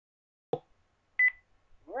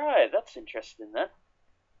Right, that's interesting then.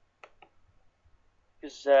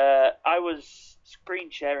 Because I was screen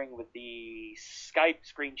sharing with the Skype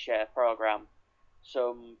screen share program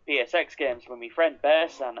some PSX games with my friend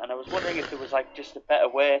Bearsan, and I was wondering if there was like just a better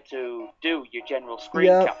way to do your general screen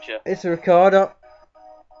Yeah, capture. it's a recorder.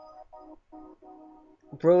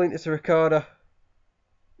 Brilliant, it's a recorder.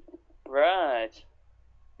 Right.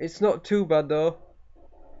 It's not too bad though.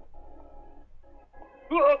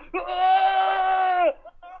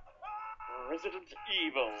 Resident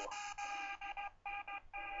Evil.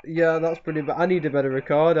 Yeah, that's pretty bad. I need a better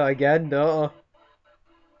recorder again, don't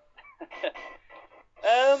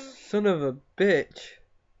I? Son of a bitch.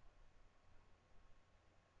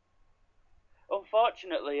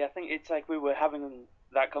 Unfortunately, I think it's like we were having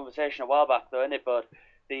that conversation a while back, though, isn't it, bud?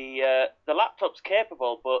 The laptop's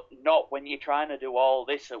capable, but not when you're trying to do all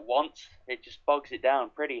this at once. It just bogs it down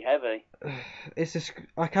pretty heavy. It's a.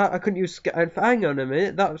 I can't. I couldn't use. Hang on a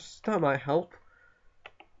minute. That might help.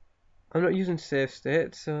 I'm not using save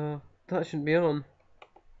state, so that shouldn't be on.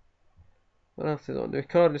 What else is on? The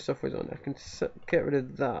recording software's on. I can get rid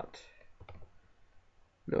of that.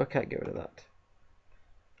 No, I can't get rid of that.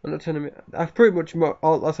 I'm not telling me. I've pretty much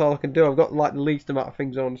that's all I can do. I've got like the least amount of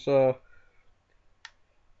things on, so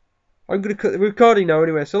I'm gonna cut the recording now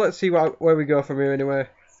anyway. So let's see where we go from here anyway.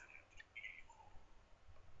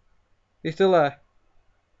 You still there?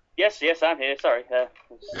 Yes, I'm here. Sorry.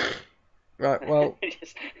 Right. Well,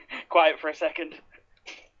 just quiet for a second.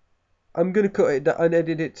 I'm gonna cut it and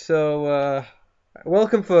edit it. So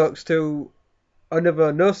welcome, folks, to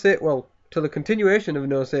another to the continuation of a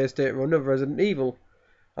no save state run of Resident Evil.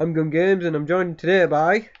 I'm Gun Games, and I'm joined today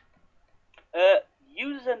by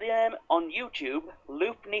username on YouTube,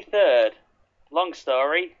 Lupni3rd. Long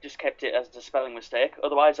story, just kept it as a spelling mistake.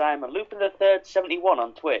 Otherwise, I am a Lupni3rd 71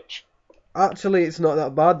 on Twitch. Actually, it's not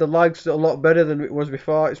that bad. The lag's a lot better than it was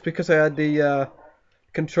before. It's because I had the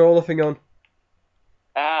controller thing on.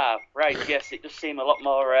 Ah, right. Yes, it does seem a lot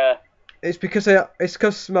more. It's because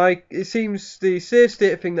it seems the save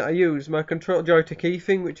state thing that I use, my control joy to key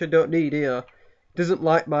thing, which I don't need here, doesn't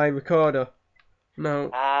like my recorder. Now,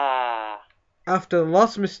 after the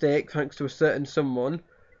last mistake, thanks to a certain someone,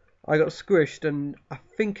 I got squished, and I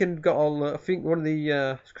think I think one of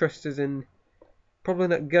the crests is in probably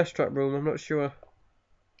in that gas trap room. I'm not sure.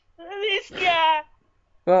 This guy.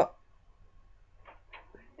 But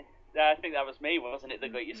I think that was me, wasn't it,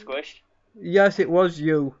 that got you squished? Yes, it was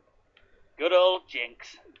you. Good old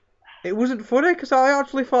Jinx. It wasn't funny because I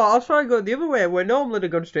actually thought I'll try and go the other way where normally I'd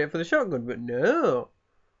have gone straight for the shotgun, but no.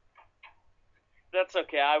 That's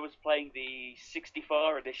okay, I was playing the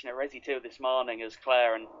 64 edition of Resi 2 this morning as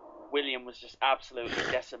Claire, and William was just absolutely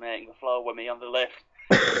decimating the floor with me on the lift.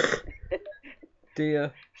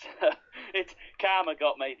 Dear. So, karma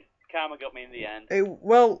got me. Karma got me in the end.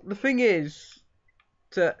 Well, the thing is,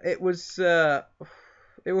 it was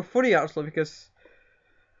funny actually because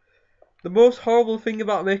the most horrible thing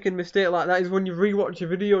about making a mistake like that is when you rewatch a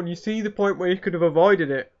video and you see the point where you could have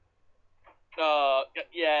avoided it.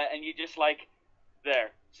 Yeah, and you just like,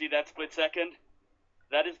 there, see that split second?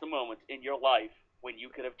 That is the moment in your life when you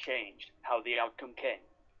could have changed how the outcome came.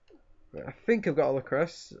 I think I've got all the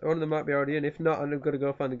crests. One of them might be already in. If not, I'm going to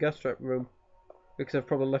go find the gas trap room because I've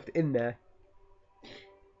probably left it in there.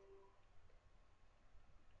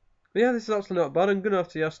 But yeah, this is actually not bad. I'm going to have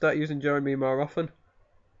to start using Jeremy more often.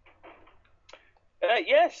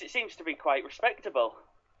 Yes, it seems to be quite respectable.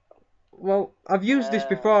 Well, I've used this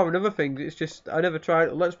before and other things. It's just I never tried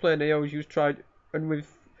it. Let's Play, and I always tried, and with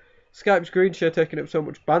Skype screen share taking up so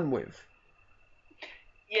much bandwidth.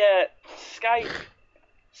 Yeah, Skype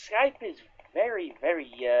is very,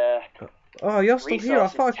 very Oh, you're still here. I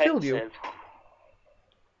thought I killed you.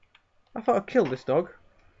 I thought I killed this dog.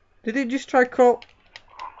 Did it just try crawl?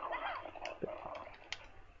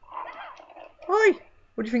 Hi.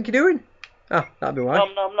 What do you think you're doing? Ah, that'd be why.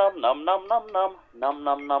 Nom nom nom nom nom nom nom nom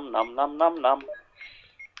nom nom nom nom nom nom.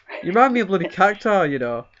 You remind me of bloody Cactar, you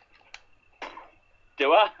know.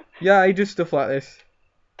 Do I? Yeah, he does stuff like this.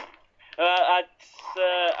 I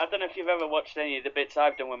don't know if you've ever watched any of the bits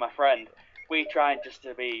I've done with my friend. We try just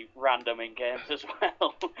to be random in games as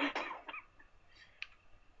well.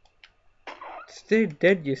 Stay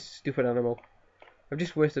dead, you stupid animal. I've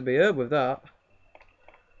just wasted my herb with that.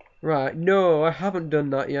 Right, no, I haven't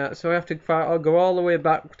done that yet, so I have to I'll go all the way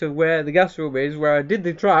back to where the gas room is, where I did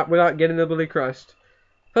the trap without getting the bloody crest.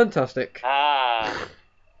 Fantastic. Ah.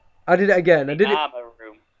 I did it again. I did it. Armor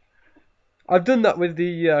room. I've done that with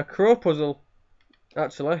the crow puzzle,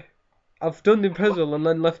 actually. I've done the puzzle and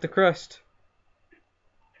then left the crest.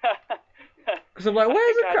 Because I'm like, I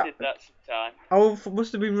where's think the I crest? did that sometime.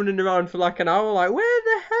 Must have been running around for like an hour, like, where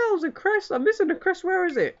the hell's the crest? I'm missing the crest, where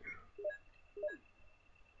is it?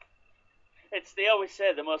 They always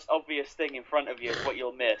say the most obvious thing in front of you is what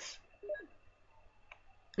you'll miss.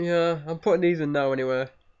 Yeah, I'm putting these in now anyway.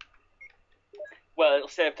 Well, it'll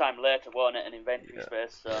save time later, won't it, and inventory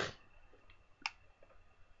space, so...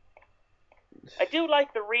 I do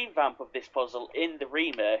like the revamp of this puzzle in the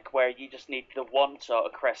remake, where you just need the one sort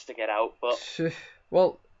of crest to get out, but...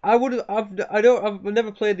 Well, I've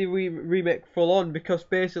never played the remake full on, because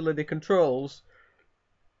basically the controls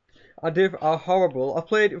are horrible. I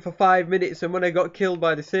played it for 5 minutes, and when I got killed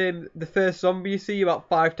by the first zombie you see about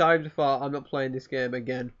 5 times, I thought, I'm not playing this game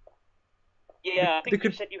again. Yeah, I think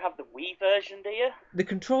you said you have the Wii version, do you? The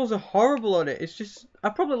controls are horrible on it. It's just,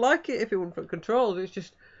 I'd probably like it if it weren't for controls. It's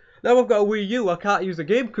just, now I've got a Wii U, I can't use a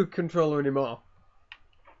GameCube controller anymore.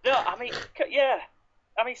 No, I mean, yeah.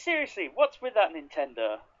 I mean, seriously, what's with that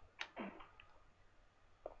Nintendo?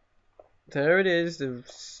 There it is.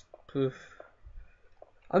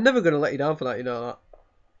 I'm never going to let you down for that, you know that.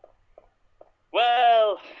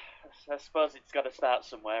 Well, I suppose it's got to start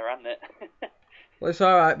somewhere, hasn't it? Well, it's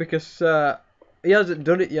alright, because he hasn't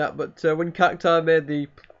done it yet, but when Cactar made the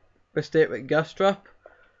mistake with gas trap,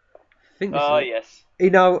 I think this is yes.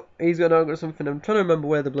 He's got something. I'm trying to remember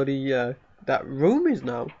where the bloody that room is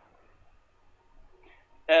now.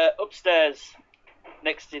 Upstairs,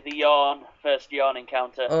 next to the first yawn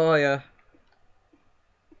encounter. Oh yeah.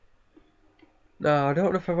 No, I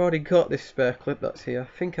don't know if I've already got this spare clip that's here.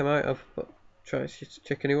 I think I might have, but try to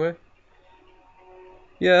check anyway.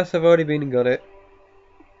 Yes, I've already been and got it.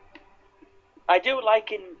 I do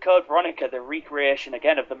like in Code Veronica the recreation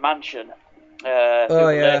again of the mansion through the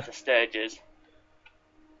later stages.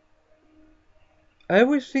 I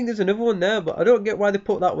always think there's another one there, but I don't get why they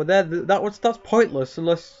put that one there. That's pointless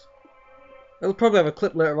unless it'll probably have a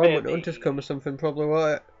clip later on when the hunters come or something. Probably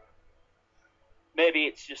won't it? Maybe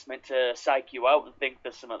it's just meant to psych you out and think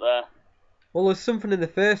there's something there. Well, there's something in the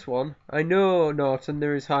first one. I know, Norton.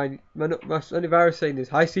 There is high. My antivirus saying there's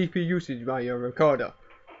high CPU usage by your recorder.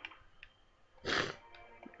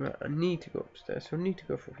 Right, I need to go upstairs. So I need to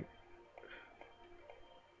go for here.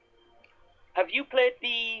 Have you played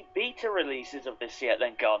the beta releases of this yet,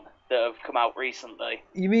 then, Gone, that have come out recently?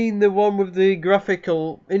 You mean the one with the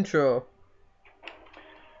graphical intro?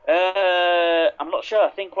 I'm not sure. I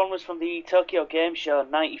think one was from the Tokyo Game Show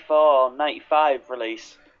 94 or 95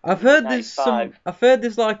 release. I've heard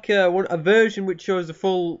there's like a version which shows the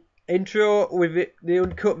full intro with the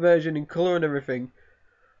uncut version in colour and everything.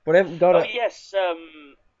 But I haven't got it. Oh yes,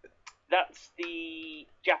 that's the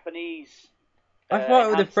Japanese. I thought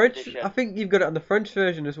it was the French. Edition. I think you've got it on the French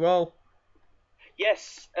version as well.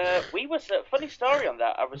 Yes, we was a funny story on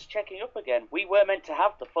that. I was checking up again. We were meant to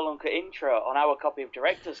have the full uncut intro on our copy of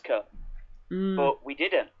Director's Cut, but we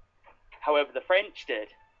didn't. However, the French did.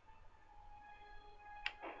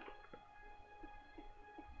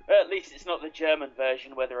 At least it's not the German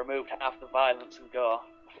version where they removed half the violence and gore.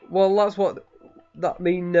 Well, that's what that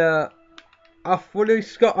mean.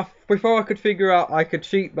 Before I could figure out I could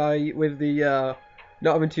cheat with the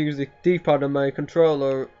not having to use the D-pad on my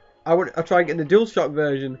controller. I tried getting the DualShock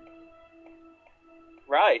version.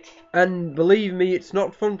 Right. And believe me, it's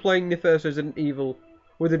not fun playing the first Resident Evil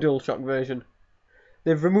with the DualShock version.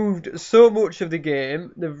 They've removed so much of the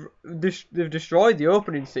game. They've destroyed the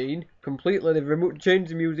opening scene completely. They've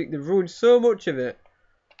changed the music. They've ruined so much of it.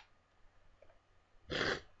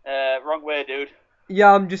 Wrong way, dude.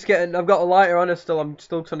 Yeah, I've got a lighter on it still. I'm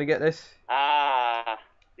still trying to get this. Yeah,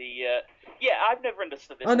 I've never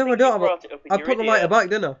understood this. Oh no, I don't. I put the lighter back,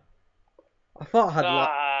 didn't I? I thought I had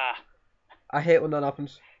I hate when that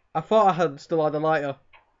happens. I thought I still had a lighter.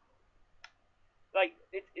 Like,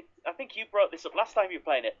 I think you brought this up last time you were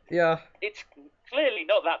playing it. Yeah. It's clearly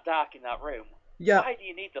not that dark in that room. Yeah. Why do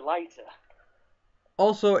you need the lighter?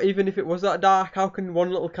 Also, even if it was that dark, how can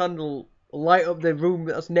one little candle light up the room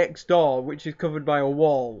that's next door, which is covered by a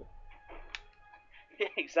wall?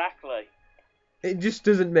 Exactly. It just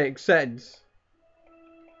doesn't make sense.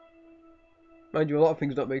 Mind you, a lot of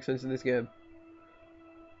things don't make sense in this game.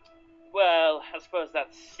 Well, I suppose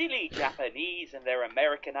that's silly Japanese and their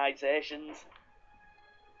Americanizations.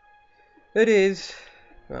 It is.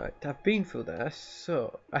 Right, I've been through this,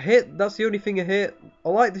 so that's the only thing I hate. I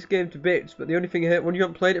like this game to bits, but the only thing I hate when you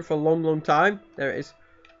haven't played it for a long, long time, there it is.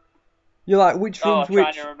 You're like, which room's which?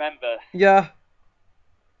 I'm trying to remember. Yeah.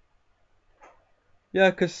 Yeah,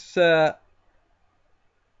 because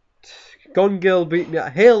Gone Girl beat me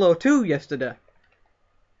at Halo 2 yesterday.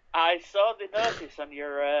 I saw the notice on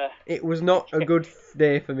your... It was not a good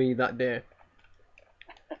day for me that day.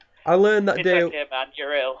 I learned that It's day. okay, man.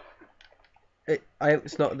 You're ill.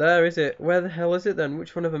 It's not there, is it? Where the hell is it then?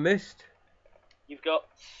 Which one have I missed? You've got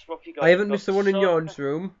what have you got? I haven't You've missed got the one in soda. Yorn's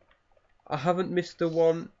room. I haven't missed the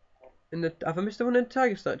one in the. Have I missed the one in the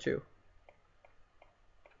tiger statue?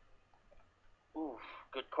 Ooh,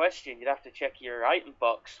 good question. You'd have to check your item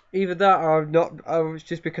box. Either that or I've not. I was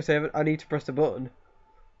just because I need to press the button.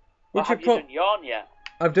 Well, have you done Yawn yet?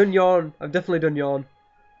 I've done Yawn. I've definitely done Yawn.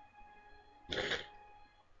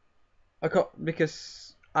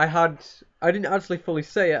 Because I didn't actually fully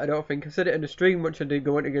say it. I don't think I said it in the stream, which I did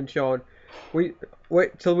go in against Yawn. Wait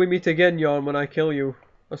till we meet again, Yawn, when I kill you,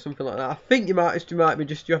 or something like that. I think you might be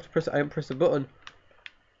just you have to press it. I haven't pressed the button.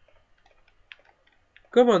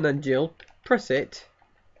 Come on then, Jill, press it.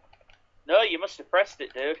 No, you must have pressed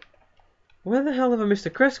it, dude. Where the hell have I missed a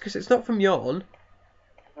crest? Because it's not from Yawn.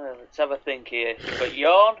 Let's have a think here. You've got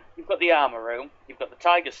Yawn, you've got the armor room, you've got the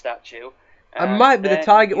tiger statue. I might be the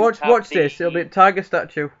tiger. Watch this. It'll be a tiger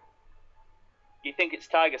statue. You think it's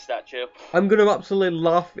tiger statue? I'm gonna absolutely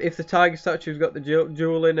laugh if the tiger statue's got the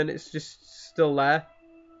jewel in and it's just still there.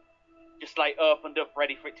 Just like opened up,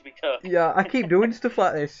 ready for it to be took. Yeah, I keep doing stuff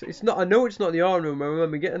like this. It's not. I know it's not the armor room. I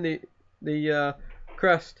remember getting the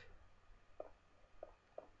crest.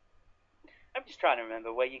 I'm just trying to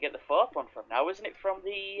remember where you get the fourth one from now. Isn't it from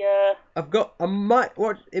the?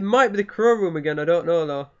 It might be the crow room again. I don't know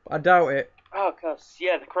though. I doubt it. Oh, cause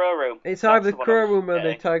yeah, the crow room. It's either the crow room or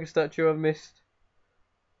the tiger statue I've missed.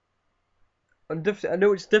 I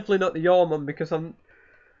know it's definitely not the yawn one because I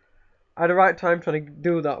had the right time trying to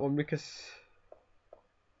do that one because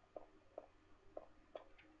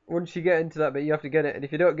once you get into that bit you have to get it, and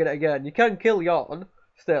if you don't get it again you can kill Yawn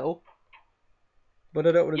still, but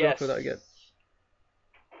I don't want to go through that again.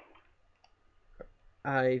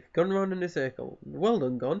 I've gone round in a circle. Well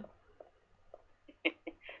done, Gon.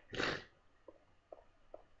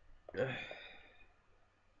 The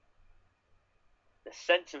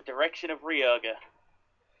sense of direction of Ryoga.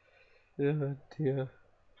 Oh dear.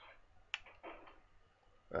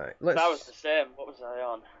 Right, That was the same. What was I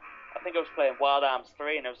on? I think I was playing Wild Arms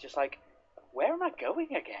 3 and I was just like, where am I going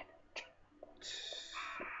again?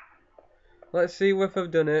 Let's see if I've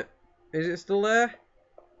done it. Is it still there?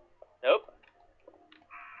 Nope.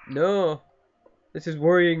 No. This is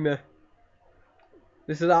worrying me.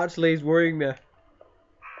 This is actually worrying me.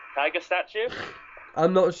 Tiger statue?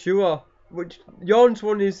 I'm not sure. Which Yawn's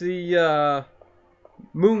one is the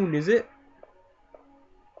moon, is it?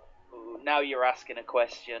 Ooh, now you're asking a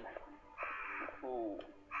question. Ooh.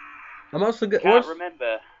 I'm also Can't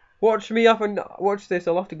remember. Watch me up and watch this.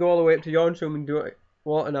 I'll have to go all the way up to Yawn's room and do it.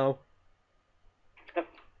 Water now.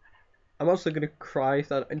 I'm also gonna cry.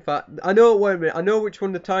 In fact, I know. Wait a minute. I know which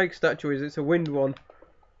one the tiger statue is. It's a wind one.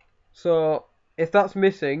 So if that's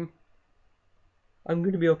missing, I'm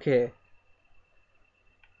gonna be okay.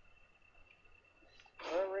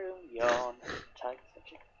 Yawn, tiger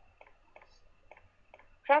statue.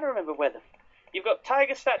 I'm trying to remember where you've got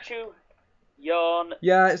tiger statue, Yawn.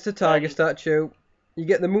 Yeah, it's the tiger statue. You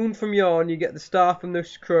get the moon from Yawn, you get the star from the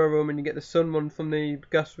crow room, and you get the sun one from the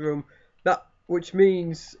gas room. Which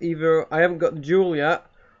means either I haven't got the jewel yet,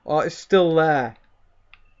 or it's still there.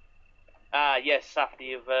 Ah, yes, after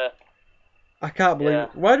you've... I can't believe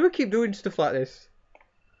it. Why do we keep doing stuff like this?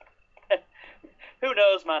 Who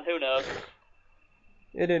knows, man, who knows?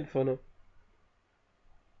 It ain't funny.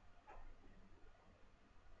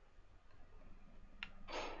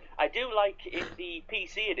 I do like in the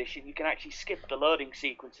PC edition, you can actually skip the loading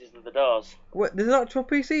sequences of the doors. What, there's an actual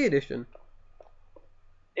PC edition?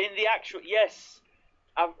 In the actual, yes.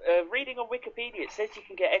 I'm reading on Wikipedia, it says you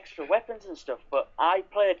can get extra weapons and stuff, but I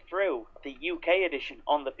played through the UK edition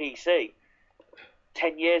on the PC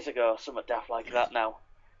 10 years ago, something daft like that now.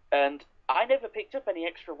 And I never picked up any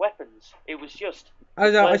extra weapons. It was just...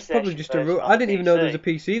 It's probably just a rule. I didn't even know there was a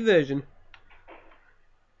PC version.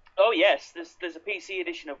 Oh yes, there's a PC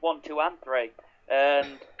edition of 1, 2 and 3. And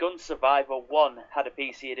Gun Survivor 1 had a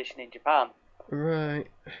PC edition in Japan. Right.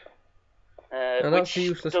 And that's a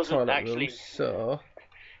useless toilet room, so...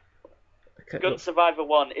 Gun Survivor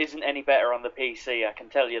 1 isn't any better on the PC, I can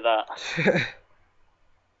tell you that.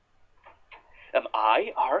 Am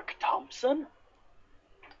I Ark Thompson?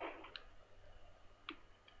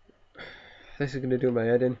 This is going to do my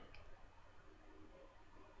head in.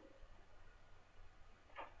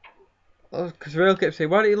 Because Rail kept saying,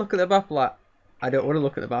 why don't you look at the map? Like, I don't want to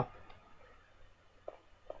look at the map.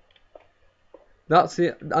 That's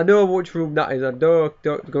it. I know which room that is. I don't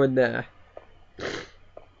go in there.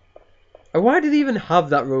 And why did they even have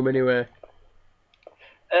that room anyway?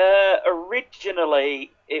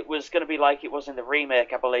 Originally, it was going to be like it was in the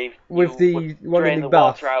remake, I believe. With you the would one in drain the the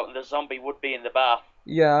bath. water out and the zombie would be in the bath.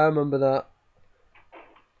 Yeah, I remember that.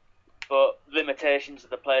 But limitations of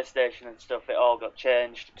the PlayStation and stuff, it all got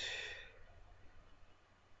changed.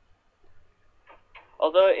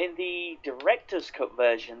 Although in the director's cut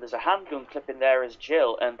version, there's a handgun clip in there as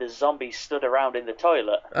Jill, and the zombies stood around in the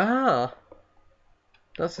toilet. Ah,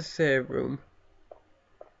 that's a save room.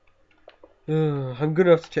 I'm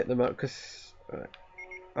gonna have to check them out because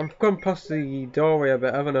I've gone past the doorway a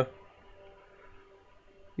bit, haven't I?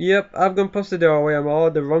 Yep, I've gone past the doorway. I'm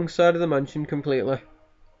on the wrong side of the mansion completely.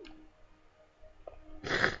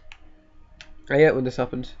 I hate when this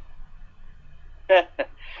happens.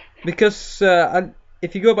 Because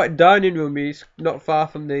if you go back dining room, it's not far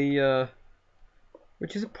from the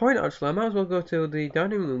which is a point actually. I might as well go to the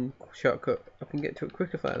dining room shortcut. I can get to it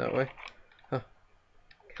quicker that way. Huh.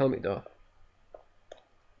 Helmet door.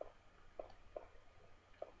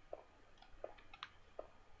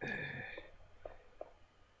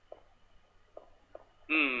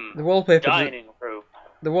 The wallpaper. Dining room.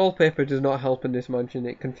 The wallpaper does not help in this mansion.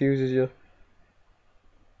 It confuses you.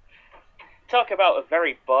 Talk about a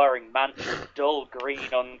very boring mansion. Dull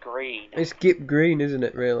green on green. It's Gip Green, isn't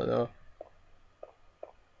it? Really though.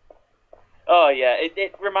 Oh yeah,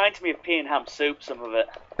 it reminds me of pea and ham soup. Some of it.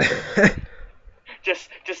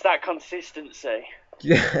 just that consistency.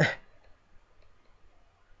 Yeah.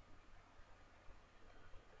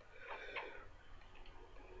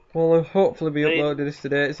 Well, I'll hopefully be uploading this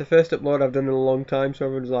today. It's the first upload I've done in a long time, so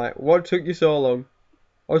everyone's like, what took you so long?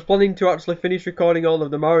 I was planning to actually finish recording all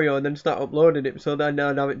of the Mario and then start uploading it so that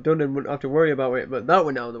I'd have it done and wouldn't have to worry about it, but that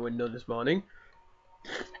went out the window this morning.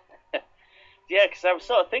 Yeah, because I was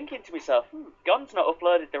sort of thinking to myself, Gon's not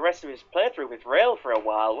uploaded the rest of his playthrough with Rail for a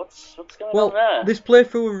while. What's going on there? Well, this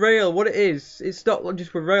playthrough with Rail, what it is, it's not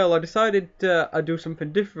just with Rail. I decided I'd do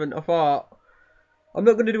something different. I thought, I'm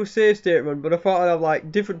not going to do a save state run, but I thought I'd have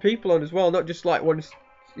like different people on as well, not just like one.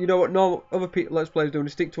 You know what normal other people Let's Players do, to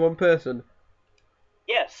stick to one person.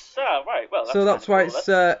 Yes. Oh, right. Well, That's why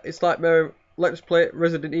cool, it's like my Let's Play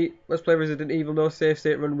Resident Evil no save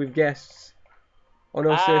state run with guests, or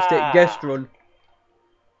no save state guest run.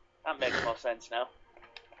 That makes more sense now.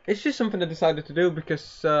 It's just something I decided to do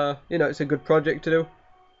because you know, it's a good project to do.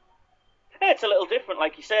 Yeah, it's a little different,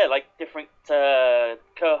 like you say, like different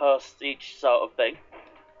co-hosts each sort of thing.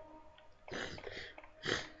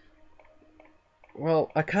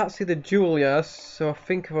 Well, I can't see the jewel yet, so I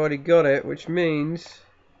think I've already got it, which means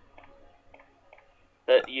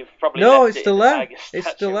that you've probably no, left it's it still in the there. tiger statue. It's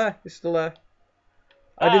still there. It's still there.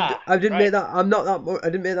 I didn't right. make that. I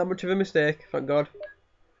didn't make that much of a mistake. Thank God.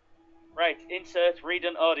 Right, insert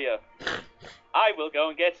redone audio. I will go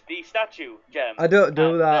and get the statue gem. I don't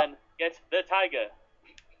do that. Then get the tiger.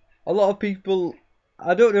 A lot of people.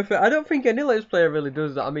 I don't think any Let's Player really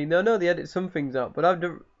does that. I mean, I know they edit some things out, but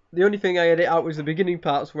the only thing I edit out was the beginning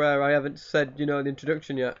parts where I haven't said, you know, the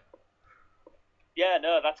introduction yet. Yeah,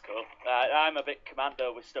 no, that's cool. I'm a bit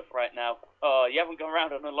commando with stuff right now. Oh, you haven't gone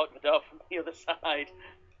around and unlocked the door from the other side.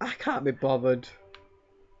 I can't be bothered.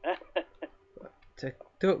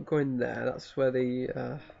 Don't go in there. That's where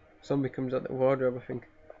the zombie comes out the wardrobe, I think.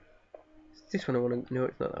 It's this one I want to... No,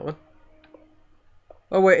 it's not that one.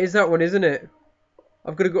 Oh, wait, it's that one, isn't it?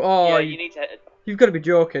 I've got to go... Oh, yeah, you need to... You've got to be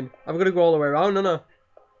joking. I've got to go all the way around, haven't I?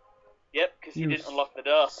 Yep, because you didn't unlock the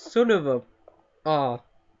door. Son of a... Oh,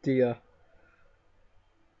 dear.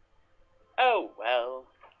 Oh, well.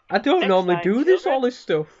 I don't normally do all this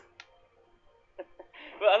stuff.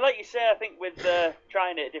 But like you say, I think with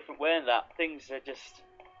trying it a different way and that, things are just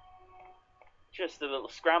a little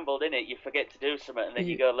scrambled in it. You forget to do something, and then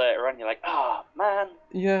you go later on, you're like, oh, man.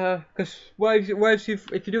 Yeah, because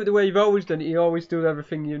if you do it the way you've always done it, you always do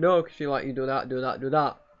everything you know, because you're like, you do that, do that, do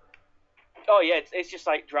that. Oh, yeah, it's just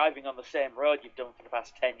like driving on the same road you've done for the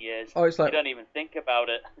past 10 years. Oh, it's like... You don't even think about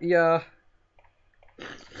it. Yeah.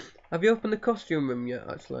 Have you opened the costume room yet,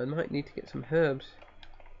 actually? I might need to get some herbs.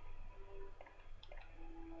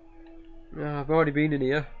 No, I've already been in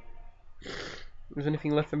here. Is there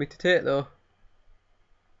anything left for me to take, though?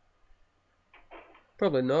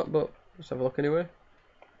 Probably not, but let's have a look anyway.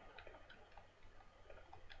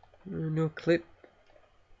 No clip.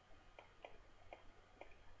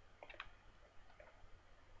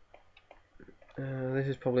 This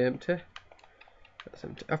is probably empty. That's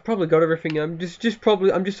empty. I've probably got everything. I'm just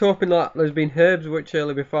hoping that there's been herbs which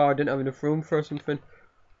earlier before I didn't have enough room for or something.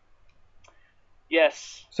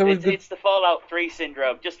 Yes, so it's the Fallout 3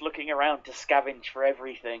 syndrome, just looking around to scavenge for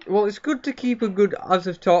everything. Well, it's good to keep a good, as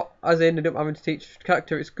I ended up having to teach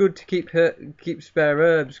character, it's good to keep spare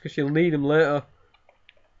herbs, because you'll need them later.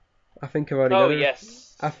 I think I've already Oh got it.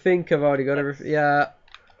 yes. I think I've already got everything. Yeah.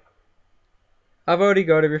 I've already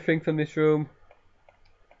got everything from this room.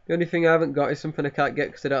 The only thing I haven't got is something I can't get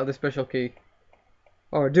because I don't have the special key.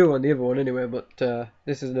 Or I do on the other one anyway, but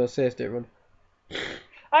this is no safe state run.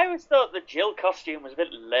 I always thought the Jill costume was a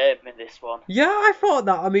bit lame in this one. Yeah, I thought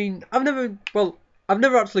that. I mean, I've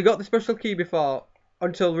never actually got the special key before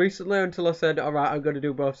until recently, until I said, alright, I'm going to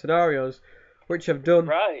do both scenarios, which I've done.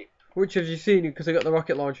 Right. Which, as you've seen, because I got the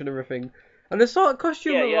rocket launcher and everything. And I saw a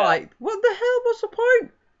costume Yeah, and yeah. like, what the hell was the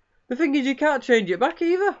point? The thing is, you can't change it back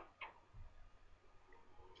either.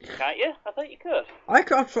 Can't you? I thought you could. I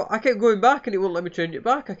kept going back and it wouldn't let me change it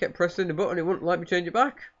back. I kept pressing the button, it wouldn't let me change it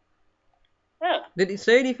back. Yeah. Didn't it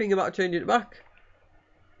say anything about changing it back?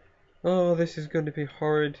 Oh, this is going to be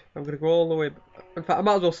horrid. I'm going to go all the way. In fact, I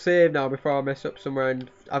might as well save now before I mess up somewhere and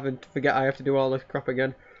forget I have to do all this crap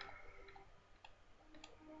again.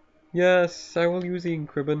 Yes, I will use the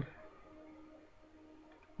ink ribbon.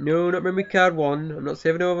 No, not memory card 1. I'm not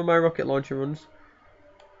saving over my rocket launcher runs.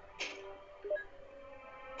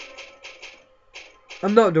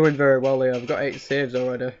 I'm not doing very well here. I've got 8 saves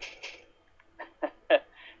already.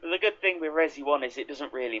 The good thing with Resi 1 is it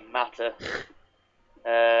doesn't really matter.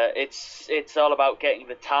 It's all about getting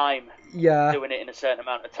the time. Yeah. Doing it in a certain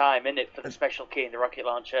amount of time, isn't it, for the special key in the rocket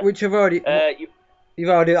launcher? Which I've already. You've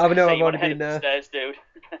already. I know I've already been there. Upstairs, dude.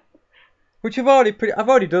 Which I've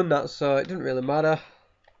already done that, so it doesn't really matter.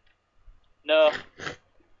 No.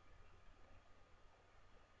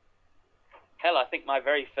 Hell, I think my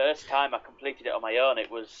very first time I completed it on my own, it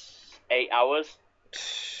was 8 hours.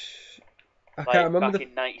 I can't remember. Back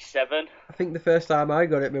in '97. I think the first time I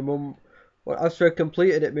got it, my mum, after I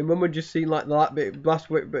completed it, my mum had just seen like the last bit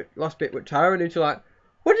with Tyron, and she's like,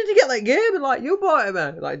 "Where did you get that game?" And like, "You bought it,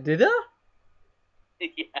 man." Like, did I?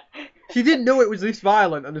 Yeah. She didn't know it was this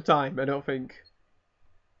violent at the time. I don't think.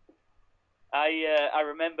 I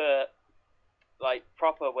remember, like,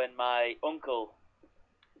 proper when my uncle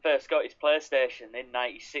first got his PlayStation in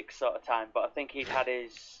 '96 sort of time, but I think he'd had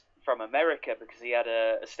his from America because he had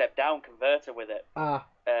a step-down converter with it.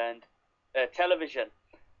 And a television.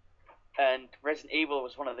 And Resident Evil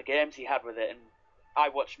was one of the games he had with it, and I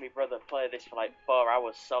watched my brother play this for like 4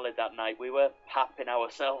 hours solid that night. We were happing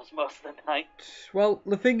ourselves most of the night. Well,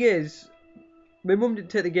 the thing is, my mum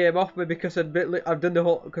didn't take the game off me because I'd done the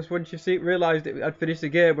whole. Because when she realised I'd finished the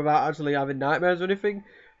game without actually having nightmares or anything,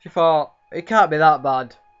 she thought it can't be that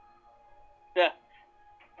bad. Yeah.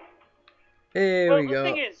 Here we go.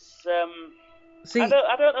 The thing is, see, I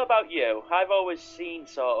don't know about you. I've always seen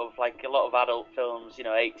sort of like a lot of adult films,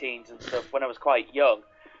 18s and stuff when I was quite young,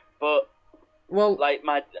 but. Well, like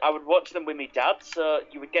I would watch them with my dad, so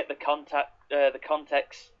you would get the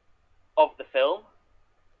context of the film.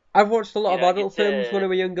 I've watched a lot of adult films when I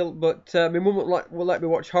was younger, but my mum would let me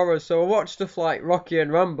watch horror, so I watched stuff like Rocky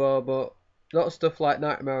and Rambo, but not stuff like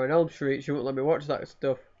Nightmare on Elm Street. She wouldn't let me watch that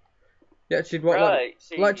stuff. Yet she'd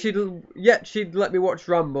she'd let me watch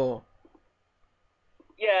Rambo.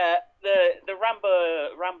 Yeah, the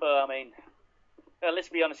Rambo. I mean. Let's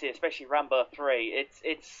be honest here, especially Rambo 3.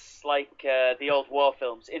 It's like the old war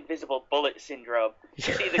films, invisible bullet syndrome. You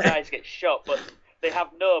see the guys get shot, but they have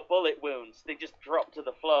no bullet wounds. They just drop to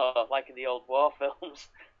the floor, like in the old war films.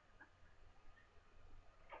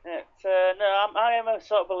 I am a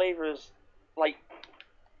sort of believer as like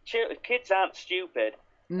kids aren't stupid.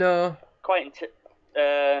 No.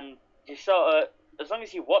 You sort of, as long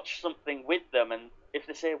as you watch something with them, and if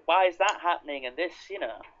they say, "Why is that happening?" and this,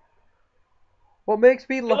 What makes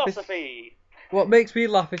me laugh philosophy. What makes me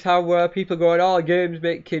laugh is how people going, "Oh, games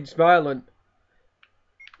make kids violent."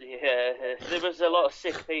 Yeah, there was a lot of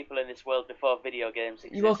sick people in this world before video games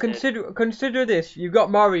existed. Well, consider this. You've got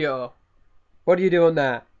Mario. What are you doing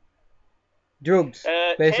there? Drugs,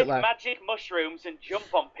 basically. Take magic mushrooms and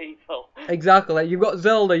jump on people. Exactly. You've got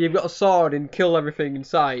Zelda. You've got a sword and kill everything in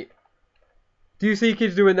sight. Do you see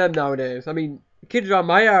kids doing them nowadays? I mean, kids around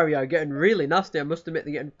my area are getting really nasty. I must admit,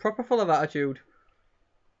 they're getting proper full of attitude.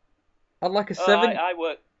 I'd like a 7. I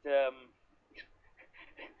worked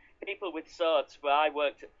people with swords. Where I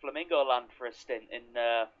worked at Flamingo Land for a stint in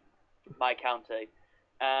my county,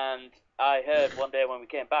 and I heard one day when we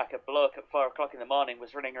came back, a bloke at 4 o'clock in the morning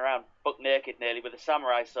was running around buck naked nearly with a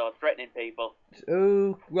samurai sword, threatening people.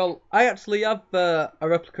 Oh well, I actually have a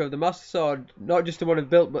replica of the Master Sword, not just the one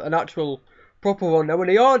I've built, but an actual proper one. Now,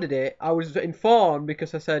 when I ordered it, I was informed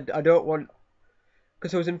because I said I don't want,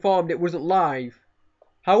 because I was informed it wasn't live.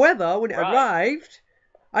 However, when it arrived,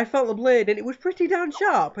 I felt the blade and it was pretty damn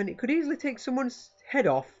sharp, and it could easily take someone's head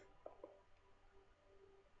off.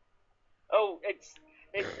 Oh,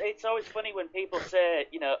 it's always funny when people say,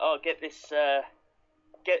 "Oh, get this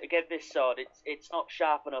get this sword. It's not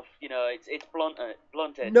sharp enough. You know, it's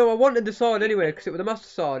blunted. No, I wanted the sword anyway because it was a master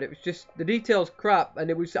sword. It was just the details crap, and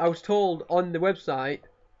I was told on the website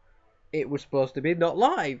it was supposed to be not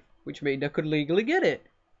live, which means I could legally get it.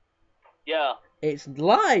 Yeah. It's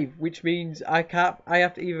live, which means I can't. I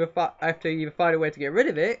have to either find a way to get rid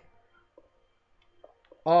of it,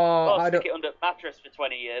 or I stick don't. it under mattress for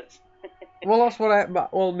 20 years. Well, that's what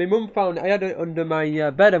well, my mum found it. I had it under my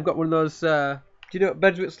bed. I've got one of those. Do you know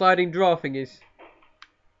beds with sliding drawer thingies?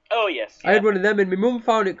 Oh yes. Yeah. I had one of them, and my mum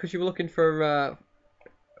found it because she was looking for a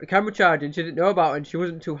camera charge, and she didn't know about it, and she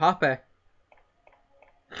wasn't too happy.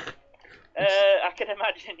 I can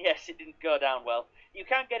imagine. Yes, it didn't go down well. You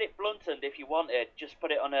can get it blunted if you want it. Just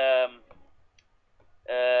put it on a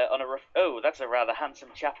Oh, that's a rather handsome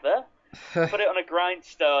chap there. Put it on a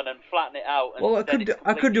grindstone and flatten it out. And Well, I could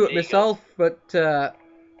do it legal. myself, but sorry,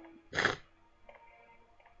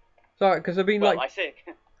 because I've been I see.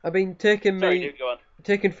 I've been taking Sorry, go on.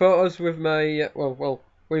 taking photos with my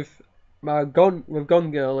with my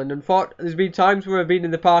Gone Girl, and unfortunately, there's been times where I've been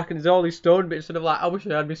in the park and there's all these stone bits, and I'm like, I wish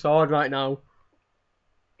I had my sword right now.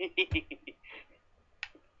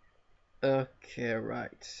 Okay,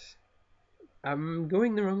 right. I'm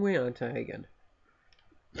going the wrong way, aren't I, again?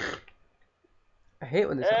 I hate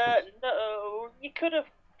when this happens. No, you could have.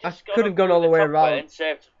 I could have gone all the way around and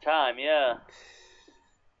saved some time. Yeah.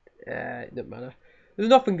 It doesn't matter. There's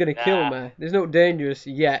nothing gonna kill me. There's no dangerous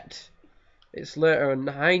yet. It's later, and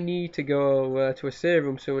I need to go to a save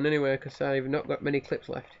room soon anyway, because I've not got many clips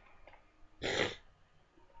left.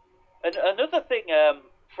 And another thing,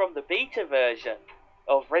 from the beta version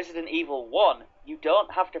of Resident Evil 1, you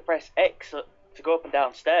don't have to press X to go up and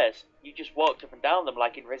down stairs. You just walked up and down them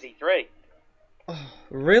like in Resi 3. Oh,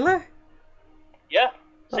 really? Yeah,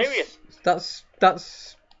 serious.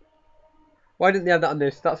 That's. Why didn't they have that on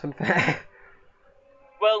this? That's unfair.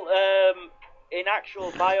 Well, in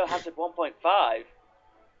actual Biohazard 1.5,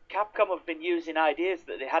 Capcom have been using ideas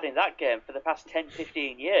that they had in that game for the past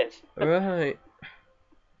 10-15 years. Right.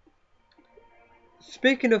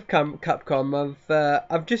 Speaking of Capcom,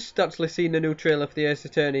 I've just actually seen the new trailer for the Ace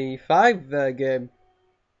Attorney 5 game.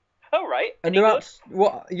 Oh right. And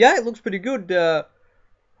yeah, it looks pretty good.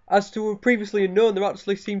 As to previously unknown, they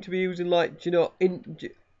actually seem to be using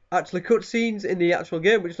actually cutscenes in the actual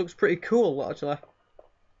game, which looks pretty cool actually.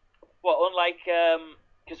 Well, unlike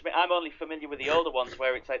because I'm only familiar with the older ones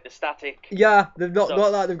where it's like the static. Yeah, they've not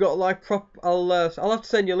got that. They've got like I'll have to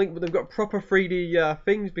send you a link, but they've got proper 3D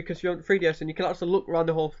things because you're on 3DS and you can actually look around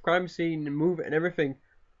the whole crime scene and move it and everything.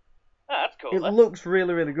 Oh, that's cool. It looks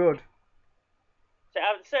really, really good. So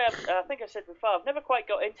I think I said before, I've never quite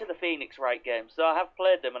got into the Phoenix Wright games, though I have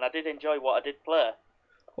played them and I did enjoy what I did play.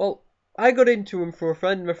 Well, I got into them for a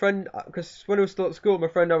friend. My friend, because when I was still at school, my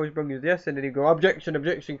friend always brought his DS in and he'd go, objection,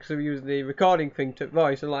 because we used the recording thing to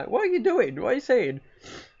voice. And like, what are you doing? What are you saying?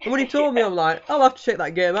 And when he told me, I'm like, I'll have to check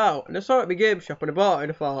that game out. And I saw it at my game shop and I bought it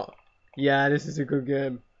and I thought, yeah, this is a good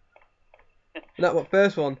game. And that was the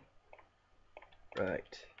first one.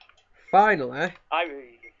 Right. Finally.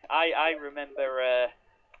 I remember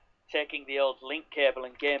taking the old link cable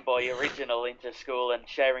and Game Boy original into school and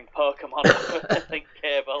sharing Pokemon with the link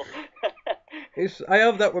cable. I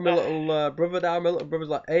have that with my little brother now. My little brother's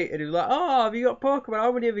like 8 and he was like, oh, have you got Pokemon?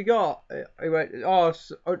 How many have you got? He went, oh,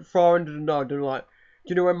 400 and odd. And I'm like, do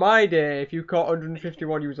you know in my day, if you caught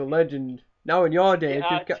 151, you was a legend. Now in your day, if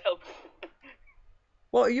you caught...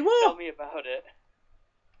 What, you are? Tell me about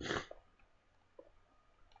it.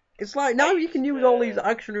 It's like now you can use all these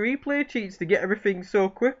action replay cheats to get everything so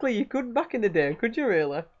quickly. You couldn't back in the day, could you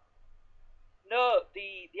really? No,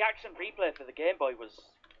 the action replay for the Game Boy was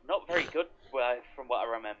not very good from what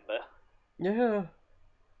I remember. Yeah.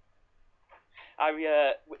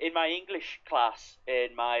 In my English class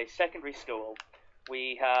in my secondary school,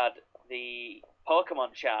 we had the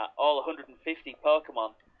Pokemon chart, all 150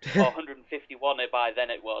 Pokemon, or 151 by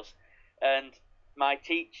then it was, and my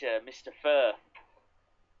teacher, Mr. Firth,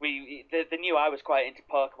 they knew I was quite into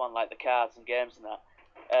Pokemon, like the cards and games and that,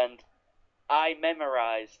 and I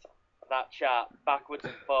memorised that chart backwards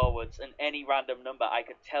and forwards, and any random number I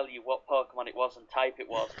could tell you what Pokemon it was and type it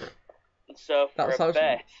was. And so for a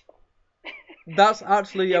bet... That's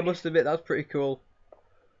actually, I must admit, that's pretty cool.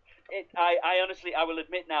 I honestly, I will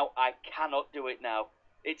admit now, I cannot do it now.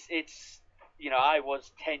 It's I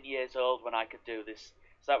was 10 years old when I could do this,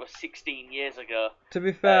 so that was 16 years ago. To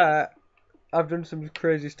be fair... I've done some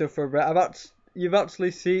crazy stuff for a bit. I've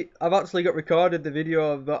actually got recorded the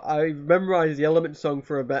video of that. I memorised the Element song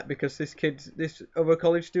for a bit because this other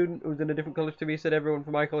college student who was in a different college to me said everyone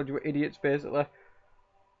from my college were idiots basically.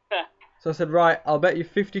 So I said, right, I'll bet you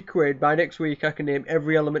 50 quid by next week I can name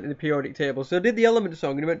every element in the periodic table. So I did the element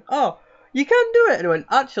song and he went, oh, you can do it. And I went,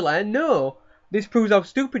 actually, no. This proves how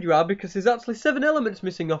stupid you are because there's actually 7 elements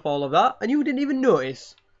missing off all of that and you didn't even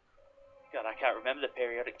notice. God, I can't remember the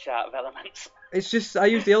periodic chart of elements. It's just, I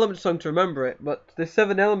used the element song to remember it, but there's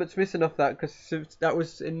 7 elements missing off that because that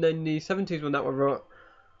was in the 70s when that was wrote.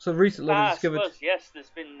 So recently they discovered. I suppose, yes, there's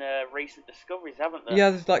been recent discoveries, haven't there?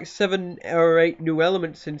 Yeah, there's like 7 or 8 new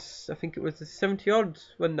elements since I think it was the 70 odds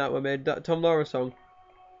when that were made, that Tom Laura song.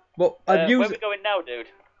 But I've used. Where are we going now, dude?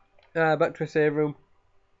 Back to a save room.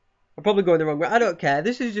 I'm probably going the wrong way. I don't care.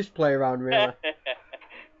 This is just play around, really.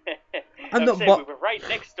 We were right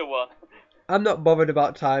next to one. I'm not bothered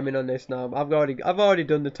about timing on this now. I've already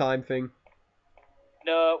done the time thing.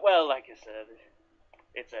 No, well, like I said,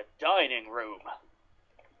 it's a dining room.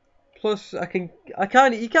 Plus, you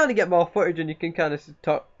kind of get more footage and you can kind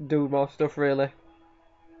of do more stuff, really.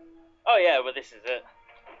 Oh yeah, well this is it.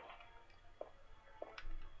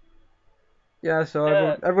 Yeah, so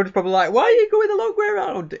everyone's probably like, why are you going the long way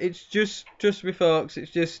around? It's just, trust me folks,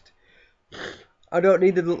 it's just, I don't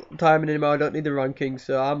need the timing anymore, I don't need the ranking,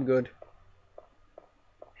 so I'm good.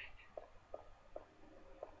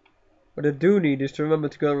 What I do need is to remember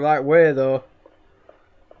to go the right way, though.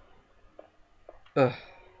 Ugh.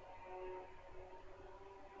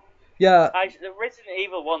 Yeah. The Resident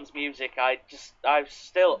Evil 1's music, I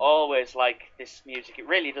still always like this music. It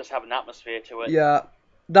really does have an atmosphere to it. Yeah.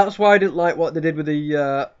 That's why I didn't like what they did with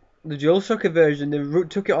the DualShock version. They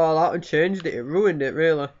took it all out and changed it. It ruined it,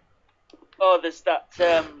 really. Oh, there's that.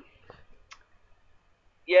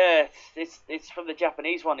 Yeah, it's from the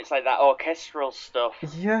Japanese one. It's like that orchestral stuff.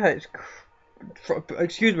 Yeah, it's.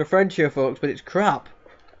 Excuse my French here, folks, but it's crap.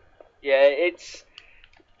 Yeah,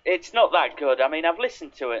 it's not that good. I mean, I've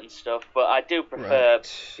listened to it and stuff, but I do prefer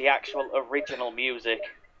the actual original music.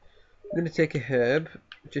 I'm gonna take a herb.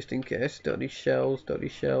 Just in case. Don't need shells.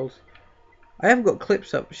 I haven't got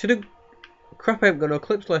clips up. Crap, I haven't got no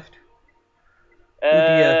clips left.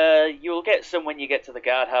 You'll get some when you get to the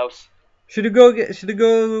guardhouse. Do you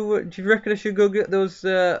reckon I should go get those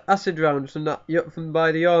acid rounds from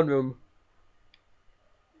by the yarn room?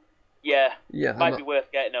 Yeah. Yeah. Might be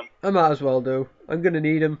worth getting them. I might as well do. I'm gonna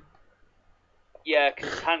need them. Yeah,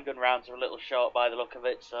 because handgun rounds are a little short by the look of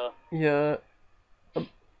it, so. Yeah.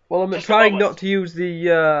 Well, I'm trying not to use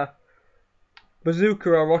the bazooka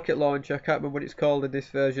or rocket launcher, I can't remember what it's called in this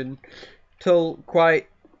version, till quite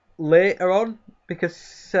later on,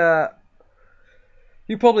 because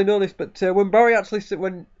you probably know this, but when Barry actually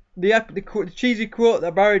when the cheesy quote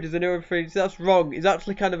that Barry does and everything, that's wrong. It's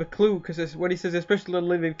actually kind of a clue, because when he says especially on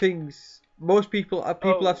living things, most people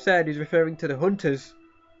have said he's referring to the hunters.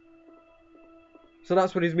 So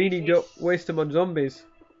that's what he's meaning. Don't waste them on zombies.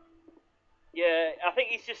 Yeah, I think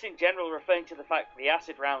he's just in general referring to the fact that the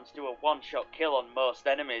acid rounds do a one-shot kill on most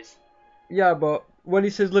enemies. Yeah, but when he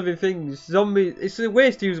says living things, zombies, it's a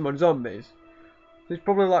waste to use them on zombies. So it's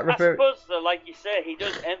probably like referring. I suppose, though, like you say, he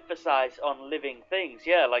does emphasise on living things.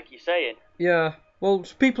 Yeah, like you're saying. Yeah. Well,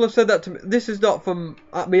 people have said that to me. This is not from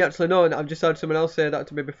me actually knowing. I've just had someone else say that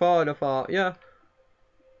to me before, and I thought, yeah.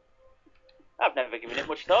 I've never given it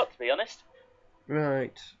much thought, to be honest.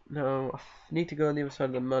 Right. No, I need to go on the other side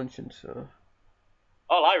of the mansion, so.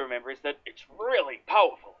 All I remember is that it's really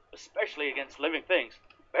powerful, especially against living things.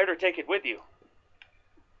 Better take it with you.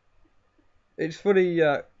 It's funny,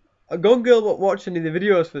 a gone girl was watching the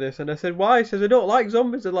videos for this, and I said, why? He says, I don't like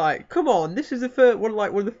zombies. They're like, come on, this is the first one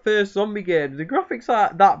of the first zombie games. The graphics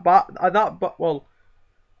are that bad, well,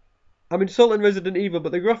 I'm insulting Resident Evil,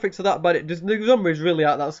 but the graphics are that bad, the zombies really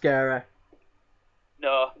aren't that scary.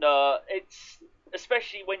 No, it's,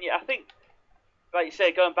 especially when I think, like you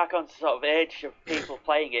say, going back on to sort of age of people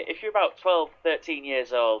playing it, if you're about 12, 13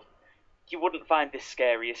 years old, you wouldn't find this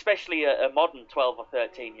scary, especially a modern 12 or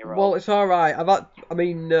 13 year old. Well, it's alright.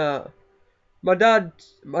 My dad,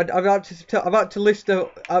 I've had to list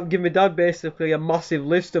I've given my dad basically a massive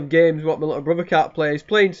list of games what my little brother can't play. He's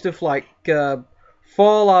playing stuff like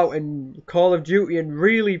Fallout and Call of Duty and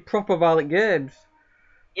really proper violent games.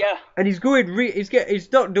 Yeah. And he's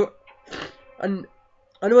not doing, and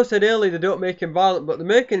I know I said earlier they don't make him violent, but they're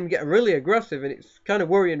making him get really aggressive, and it's kind of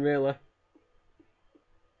worrying, really.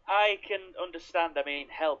 I can understand. I mean,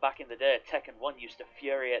 hell, back in the day, Tekken 1 used to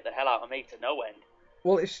infuriate the hell out of me to no end.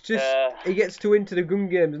 Well, it's just, he gets too into the gun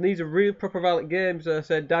games, and these are real proper violent games. I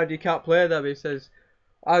said, Dad, you can't play them. He says,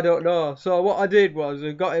 I don't know. So what I did was,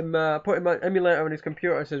 I got him, put him an emulator on his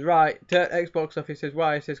computer. I says, right, take Xbox off. He says,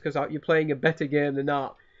 why? He says, because you're playing a better game than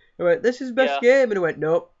that. I went, this is the best game. And I went,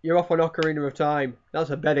 nope, you're off on Ocarina of Time. That's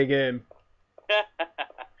a better game.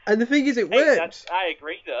 And the thing is, it Hey, works. I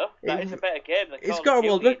agree though. That is a better game than It's Call got of a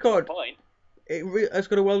world Duty to a record. point. It's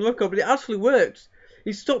got a world record, but it actually works.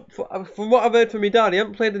 He's stuck, from what I've heard from my dad, he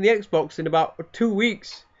hasn't played on the Xbox in about 2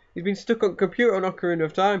 weeks. He's been stuck on computer on Ocarina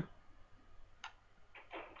of Time.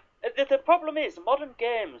 The problem is, modern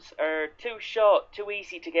games are too short, too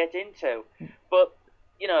easy to get into. But,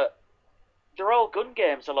 you know, they're all gun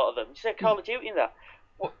games, a lot of them. You say Call of Duty in that.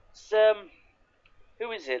 What's,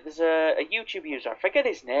 who is it? There's a YouTube user, I forget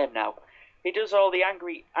his name now. He does all the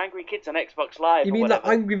angry kids on Xbox Live. You or mean whatever.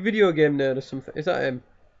 that angry video game nerd or something? Is that him?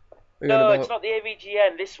 No, it's not the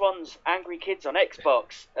AVGN. This one's Angry Kids on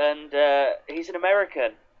Xbox, and he's an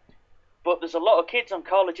American. But there's a lot of kids on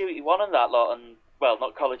Call of Duty 1 and that lot, and, well,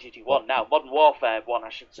 not Call of Duty 1 now, Modern Warfare 1, I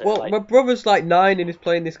should say. Well, like. my brother's like 9 and he's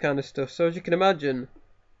playing this kind of stuff, so as you can imagine.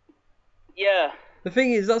 Yeah. The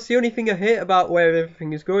thing is, that's the only thing I hate about where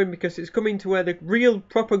everything is going, because it's coming to where the real,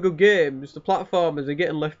 proper good games, the platformers, are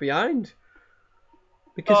getting left behind.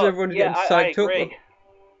 Because everyone's getting psyched up.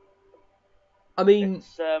 I mean,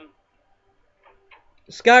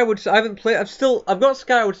 Skyward, I haven't played, I've got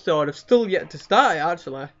Skyward Sword, I've still yet to start it,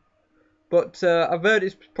 actually. But, I've heard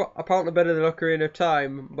it's apparently better than Ocarina of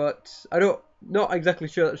Time, but not exactly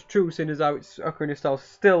sure that's true, seeing as how it's Ocarina of Time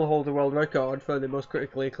still holds a world record for the most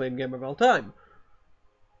critically acclaimed game of all time.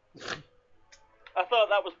 I thought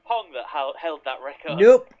that was Pong that held that record.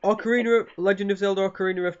 Nope, Legend of Zelda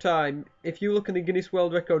Ocarina of Time, if you look in the Guinness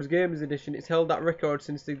World Records Games Edition, it's held that record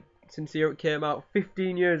since the year it came out,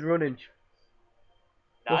 15 years running.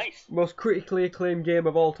 Nice. Most critically acclaimed game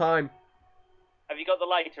of all time. Have you got the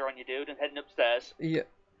lighter on you, dude, and heading upstairs?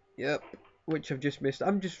 Yep, which I've just missed.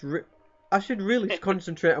 I should really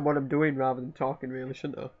concentrate on what I'm doing rather than talking, really,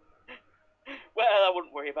 shouldn't I? Well, I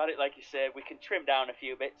wouldn't worry about it, like you said. We can trim down a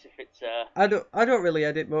few bits if it's. I don't really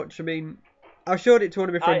edit much. I mean, I showed it to one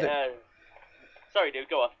of my friends. Sorry, dude.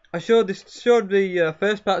 Go on. I showed the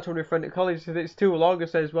first part to one of my friends at college. Said it's too long. I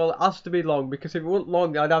says, well, it has to be long because if it wasn't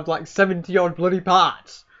long, I'd have like 70 odd bloody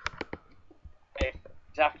parts.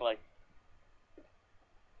 Exactly.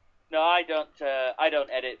 No, I don't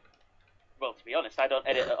edit. Well, to be honest, I don't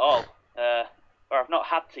edit at all. Or I've not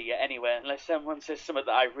had to yet anyway, unless someone says something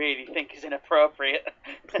that I really think is inappropriate.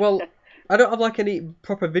 Well, I don't have like any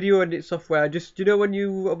proper video edit software. Just, when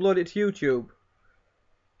you upload it to YouTube?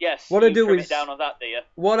 Yes, what you I do trim is, it down on that, do you?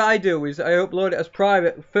 What I do is I upload it as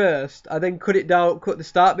private first. I then cut it down, cut the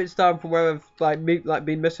start bits down from where I've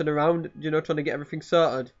been messing around, trying to get everything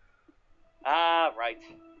sorted. Ah, right.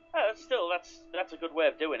 That's a good way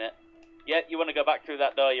of doing it. Yeah, you want to go back through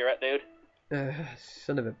that door you're at, dude?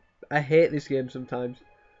 Son of a... I hate this game sometimes.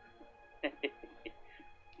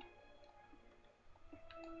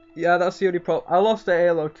 Yeah, that's the only problem. I lost at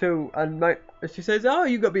Halo 2, and she says, oh,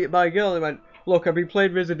 you got beat by a girl. And I went, look, I've been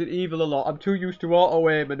playing Resident Evil a lot. I'm too used to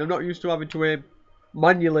auto-aim, and I'm not used to having to aim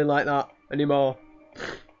manually like that anymore.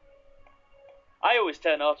 I always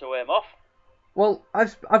turn auto-aim off. Well,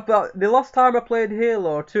 the last time I played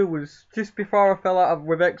Halo 2 was just before I fell out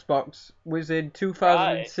with Xbox, was in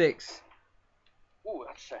 2006. Right. Ooh,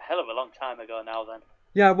 that's a hell of a long time ago now then.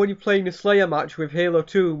 Yeah, when you're playing a Slayer match with Halo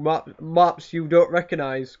 2 maps you don't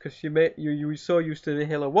recognise, because you're so used to the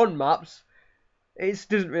Halo 1 maps, it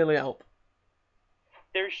doesn't really help.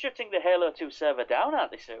 They're shutting the Halo 2 server down,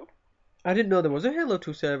 aren't they, soon? I didn't know there was a Halo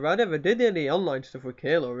 2 server. I never did any online stuff with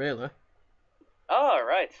Halo, really. Oh,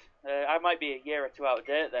 right. I might be a year or two out of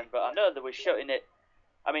date then, but I know they were shutting it.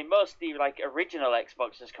 I mean, most of the original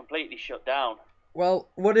Xboxes completely shut down. Well,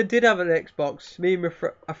 when I did have an Xbox, me and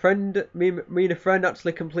a friend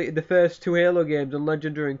actually completed the first 2 Halo games on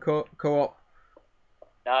Legendary and co-op.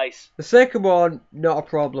 Nice. The second one, not a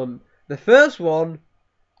problem. The first one,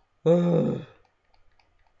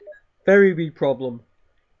 very big problem.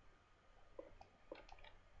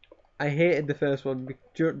 I hated the first one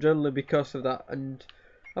generally because of that. And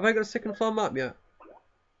have I got a second floor map yet?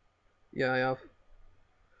 Yeah, I have.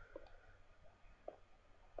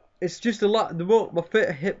 It's just a lot.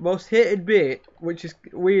 My most hated bit, which is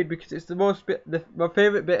weird because it's my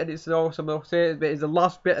favourite bit, and it's also my most hated bit, is the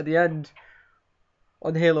last bit at the end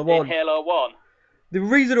on Halo 1. In Halo 1. The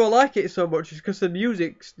reason I like it so much is because the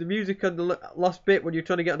music on the last bit when you're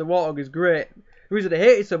trying to get on the warthog is great. The reason I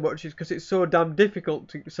hate it so much is because it's so damn difficult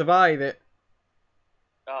to survive it.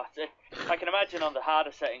 Oh, I can imagine on the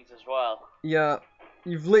harder settings as well. Yeah,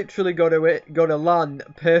 you've literally got to land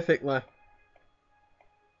perfectly.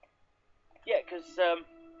 Yeah, because,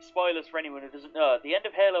 spoilers for anyone who doesn't know, at the end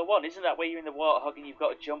of Halo 1, isn't that where you're in the warthog and you've got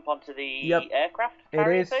to jump onto the aircraft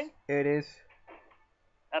carrier thing? It is.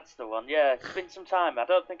 That's the one. Yeah, it's been some time. I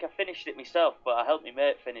don't think I finished it myself, but I helped my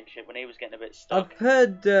mate finish it when he was getting a bit stuck. I've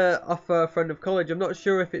heard off a friend of college, I'm not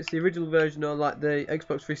sure if it's the original version or like the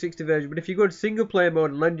Xbox 360 version, but if you go to single player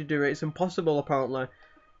mode and legendary, it's impossible apparently.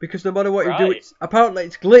 Because no matter what you do, apparently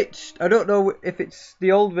it's glitched. I don't know if it's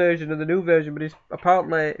the old version or the new version, but it's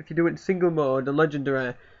apparently if you do it in single mode and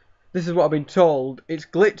legendary, this is what I've been told, it's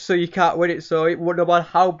glitched so you can't win it, so no matter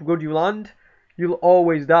how good you land, you'll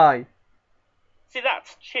always die. See,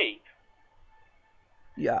 that's cheap.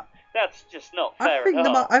 Yeah. That's just not fair at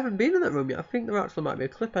all. I haven't been in that room yet. I think there actually might be a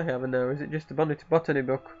clip I have in there. Or is it just a botany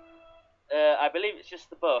book? I believe it's just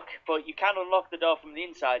the book, but you can unlock the door from the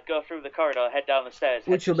inside, go through the corridor, head down the stairs.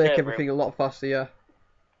 Which will make everything a lot faster, yeah.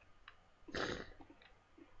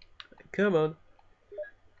 Come on.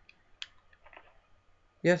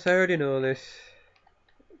 Yes, I already know this.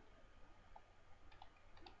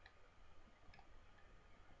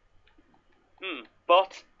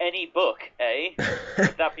 But any book, eh?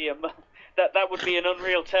 Would that be that would be an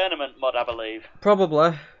Unreal Tournament mod, I believe.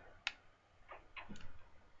 Probably.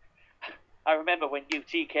 I remember when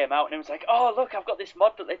UT came out and it was like, oh look, I've got this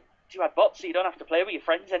mod that lets you add bots so you don't have to play with your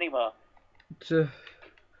friends anymore.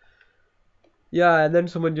 Yeah, and then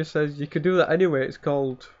someone just says you could do that anyway. It's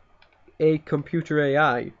called a computer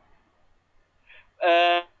AI.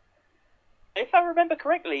 If I remember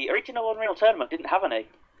correctly, original Unreal Tournament didn't have any.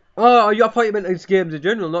 Oh, I thought you meant it's games in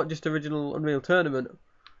general, not just original Unreal Tournament.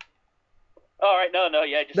 Oh, right, no,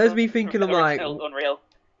 yeah, just there's me thinking of like Unreal.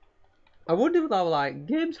 I wonder if they were like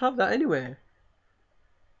games have that anyway.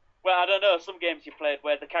 Well, I don't know. Some games you played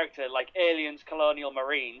where the character, like Aliens, Colonial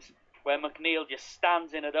Marines, where McNeil just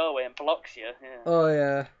stands in a doorway and blocks you. Yeah. Oh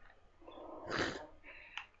yeah.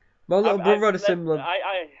 My little brother had a similar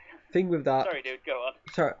thing with that. Sorry, dude. Go on.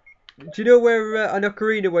 Sorry. Do you know where an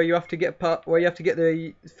ocarina where you have to get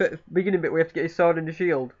the beginning bit where you have to get your sword and the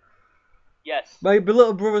shield? Yes. My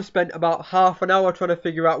little brother spent about half an hour trying to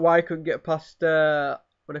figure out why I couldn't get past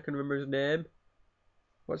when I can remember his name.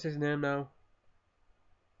 What's his name now?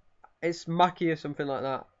 It's Mackie or something like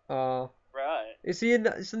that. Right. It's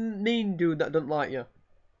a mean dude that doesn't like you.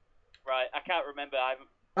 Right. I can't remember.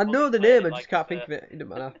 I know the name. I just can't think of it. It doesn't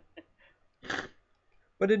matter.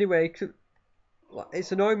 But anyway.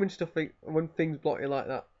 It's annoying when things block you like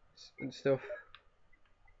that and stuff.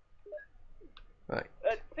 Right.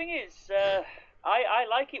 The thing is, I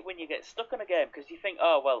like it when you get stuck in a game because you think,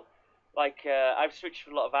 oh well, like I've switched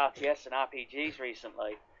to a lot of RTS and RPGs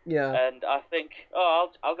recently. Yeah. And I think, oh,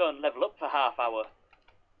 I'll go and level up for half hour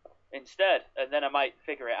instead, and then I might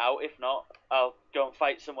figure it out. If not, I'll go and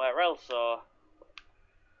fight somewhere else. Or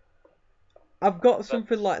I've got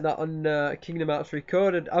something like that on Kingdom Hearts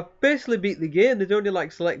Recorded. I've basically beat the game. There's only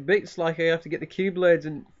like select bits, like I have to get the Keyblades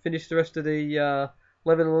and finish the rest of the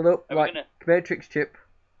leveling up, like Matrix chip.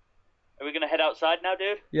 Are we gonna head outside now,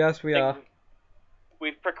 dude? Yes, we are.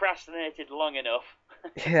 We've procrastinated long enough.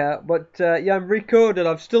 Yeah, but yeah, I'm recorded.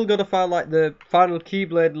 I've still got to find like the final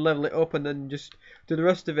Keyblade and level it up, and then just do the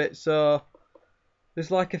rest of it. So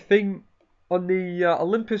there's like a thing on the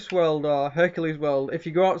Olympus world or Hercules world. If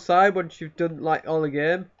you go outside once you've done like all the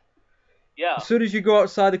game, yeah. As soon as you go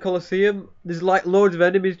outside the Colosseum, there's like loads of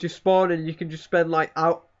enemies just spawn, and you can just spend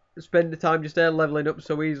the time just there leveling up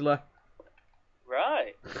so easily.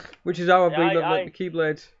 Right. Which is how I've been on the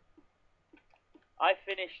Keyblades. I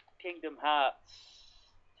finished Kingdom Hearts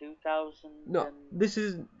 2000. No,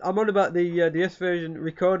 I'm on about the DS version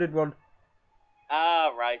recorded one.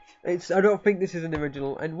 Ah, right. I don't think this is an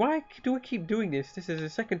original. And why do I keep doing this? This is the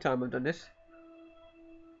second time I've done this.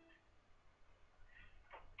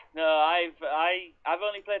 No, I've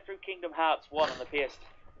only played through Kingdom Hearts 1 on the PS2,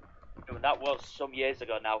 and that was some years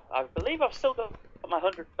ago now. I believe I've still got my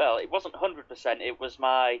 100. Well, it wasn't 100%. It was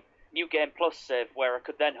my New Game Plus save where I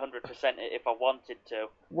could then 100% it if I wanted to.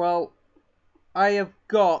 Well, I've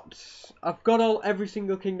got every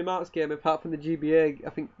single Kingdom Hearts game apart from the GBA. I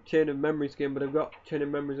think Chain of Memories game, but I've got Chain of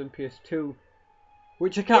Memories on PS2,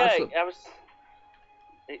 which I can't. Yeah,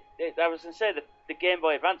 I was gonna say the Game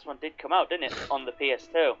Boy Advance one did come out, didn't it, on the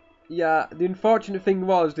PS2? Yeah. The unfortunate thing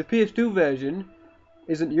was the PS2 version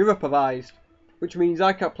isn't Europeized, which means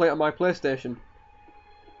I can't play it on my PlayStation.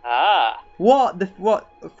 Ah. What?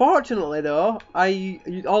 Fortunately though,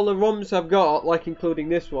 all the ROMs I've got, like including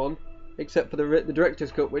this one, except for the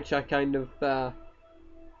director's cut, which I kind of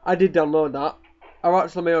I did download that, are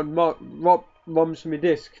actually my own ROMs from my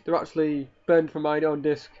disc. They're actually burned from my own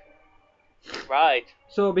disc. Right.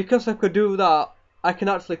 So because I could do that, I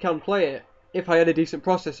can play it if I had a decent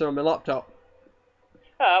processor on my laptop.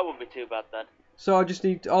 That wouldn't be too bad then. So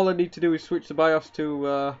all I need to do is switch the BIOS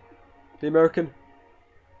to the American.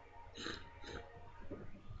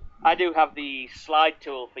 I do have the slide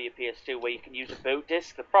tool for your PS2 where you can use a boot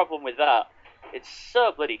disc. The problem with that, it's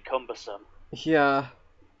so bloody cumbersome. Yeah.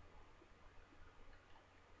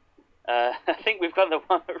 I think we've got the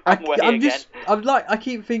wrong way again. I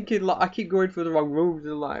keep thinking, like, I keep going through the wrong rooms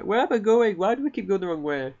and like, where am I going? Why do we keep going the wrong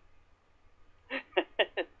way?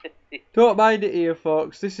 Don't mind it here,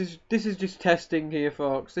 folks. This is just testing here,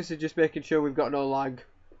 folks. This is just making sure we've got no lag.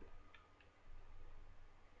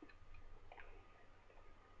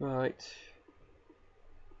 Right.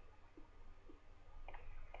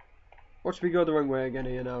 Watch me go the wrong way again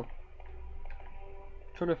here now.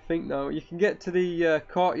 Trying to think now. You can get to the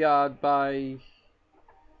courtyard by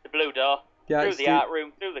the blue door. Yeah, through the art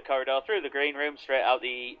room, through the corridor, through the green room, straight out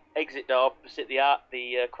the exit door, opposite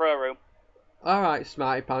the crow room. Alright,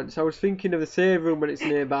 smarty pants. I was thinking of the save room when it's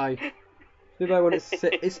nearby. Nearby when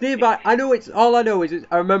it's nearby. I know it's all I know is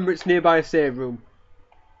I remember it's nearby a save room.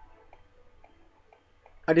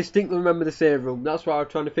 I distinctly remember the save room. That's why I was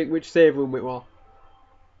trying to think which save room it was.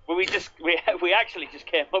 Well, we actually just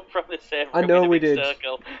came up from the save room. I know in a we big did.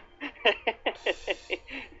 Circle.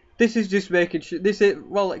 This is just making sure.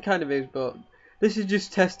 Well, it kind of is, but this is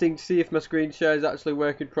just testing to see if my screen share is actually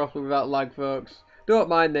working properly without lag, folks. Don't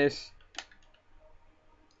mind this.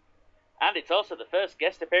 And it's also the first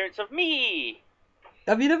guest appearance of me.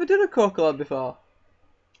 Have you never done a Coca-Cola before?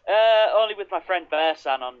 Only with my friend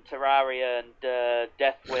Bearsan on Terraria and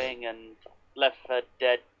Deathwing and Left 4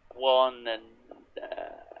 Dead 1 and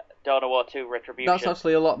Dawn of War 2 Retribution. That's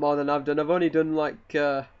actually a lot more than I've done. I've only done like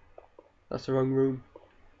that's the wrong room.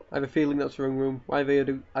 I have a feeling that's the wrong room. Why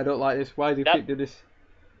I don't like this. Why do you keep doing this?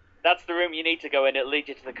 That's the room you need to go in. It'll lead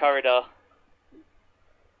you to the corridor.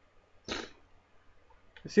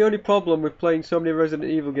 It's the only problem with playing so many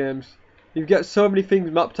Resident Evil games. You get so many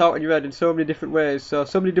things mapped out in your head in so many different ways. So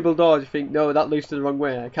many double doors, you think, no, that leads to the wrong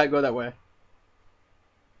way. I can't go that way.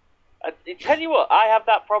 I tell you what, I have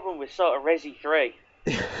that problem with sort of Resi 3.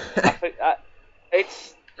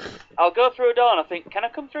 I'll go through a door and I think, can I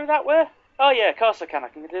come through that way? Oh yeah, of course I can. I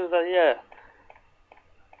can do that, yeah.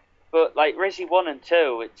 But like Resi 1 and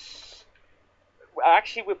 2, it's...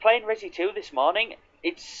 Actually, we're playing Resi 2 this morning.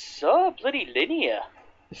 It's so bloody linear.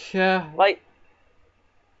 Yeah. Like,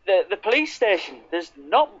 the police station,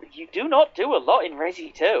 you do not do a lot in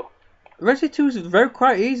Resi 2. Resi 2 is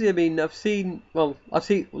quite easy. I mean, I've seen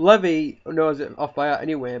Levy knows it off by heart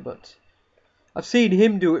anyway, but I've seen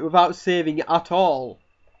him do it without saving at all.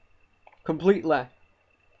 Completely.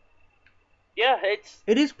 Yeah,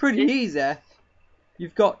 it is pretty easy. You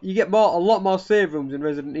get a lot more save rooms in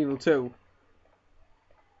Resident Evil 2.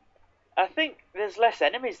 I think there's less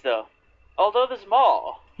enemies though. Although there's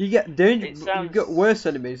more. You get You've got worse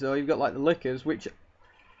enemies though. You've got like the Lickers, which...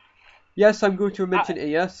 Yes, I'm going to mention it.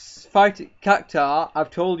 Yes, fight Cactar. I've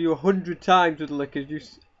told you 100 times with the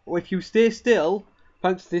Lickers. If you stay still,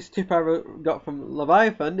 thanks to this tip I got from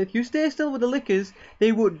Leviathan, if you stay still with the Lickers,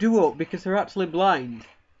 they won't do up because they're actually blind.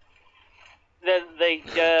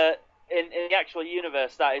 In the actual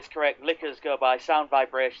universe, that is correct. Lickers go by sound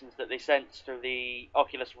vibrations that they sense through the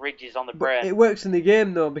oculus ridges on the brain. It works in the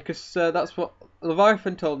game though, because that's what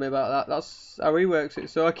Leviathan told me about that. That's how he works it.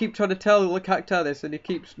 So I keep trying to tell Cactar this, and he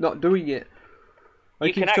keeps not doing it.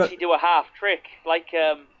 You can actually do a half trick. Like,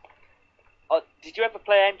 did you ever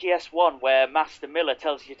play MGS1 where Master Miller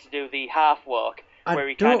tells you to do the half walk?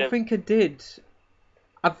 I don't think I did.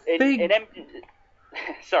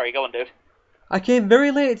 Sorry, go on, dude. I came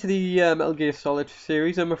very late to the Metal Gear Solid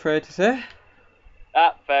series, I'm afraid to say.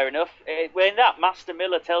 Fair enough. When that Master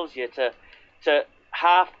Miller tells you to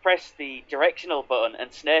half press the directional button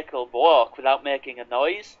and Snake will walk without making a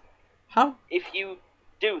noise. How? If you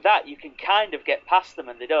do that, you can kind of get past them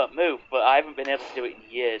and they don't move, but I haven't been able to do it in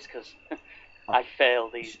years because I fail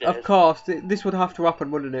these days. Of course, this would have to happen,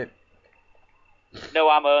 wouldn't it? No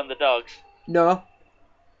ammo on the dogs. No.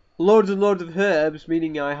 Loads and loads of herbs,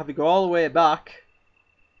 meaning I have to go all the way back.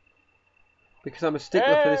 Because I'm a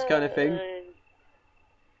stickler for this kind of thing.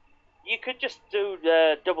 You could just do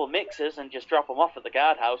double mixers and just drop them off at the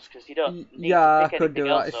guardhouse, because you don't need to pick I could do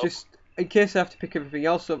that. It's up. just, in case I have to pick everything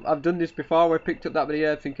else up, I've done this before where I picked up that many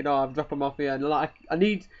herbs thinking, oh, I'll drop them off here. And like, I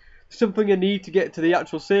need something I need to get to the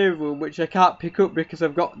actual save room, which I can't pick up because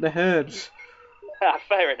I've got the herbs.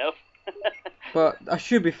 Fair enough. But I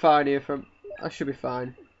should be fine here. I should be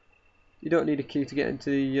fine. You don't need a key to get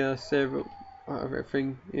into the save room out of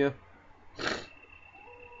everything. Yeah.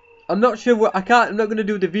 I'm not sure what I'm not going to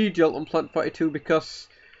do the V-Jolt on Plant 42 because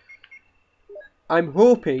I'm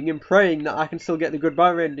hoping and praying that I can still get the good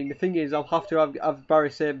Barry ending. The thing is, I'll have to have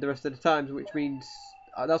Barry saved the rest of the times, which means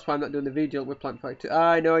that's why I'm not doing the V-Jolt with Plant 42.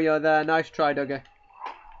 I know you're there. Nice try, Doggy.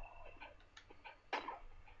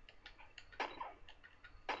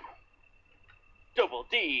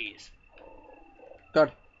 cheese.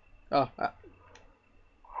 God. Oh.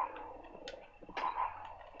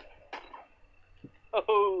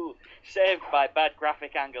 Oh, saved by bad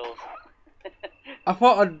graphic angles. I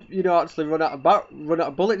thought I'd, actually run out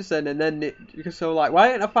of bullets then, and then because so like,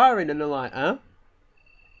 why ain't I firing? And they're like, huh?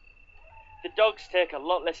 The dogs take a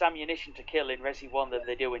lot less ammunition to kill in Resi 1 than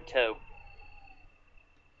they do in 2.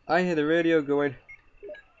 I hear the radio going.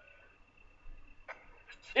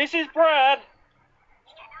 This is Brad.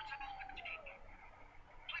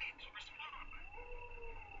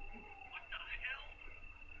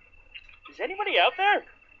 Is anybody out there?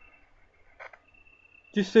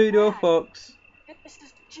 Just so you know, folks. This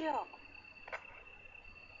is Jill.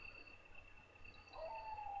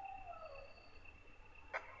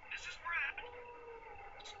 This is Brad.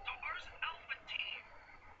 Stars Alpha Team.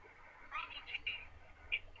 Bravo Team.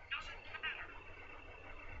 It doesn't matter.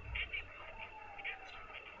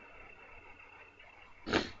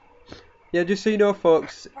 Anybody. Yeah, just so you know,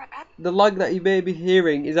 folks. The lag that you may be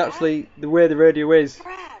hearing is actually the way the radio is.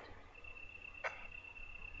 Brad.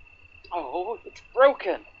 Oh, it's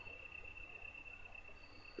broken.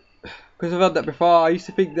 Because I've had that before. I used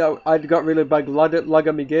to think that I'd got really bad lag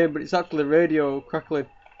on my game, but it's actually the radio crackling.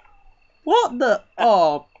 What the?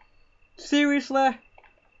 Oh, seriously?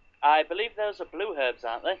 I believe those are blue herbs,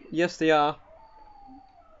 aren't they? Yes, they are.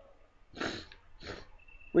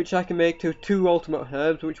 Which I can make to 2 ultimate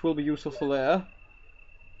herbs, which will be useful for later.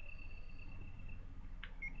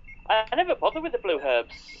 I never bother with the blue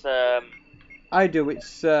herbs. I do.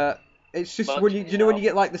 It's just when you when you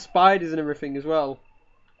get like the spiders and everything as well.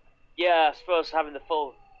 Yeah, I suppose having the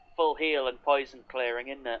full heal and poison clearing,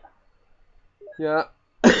 isn't it? Yeah.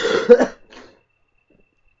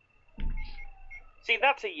 See,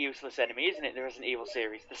 that's a useless enemy, isn't it? The Resident Evil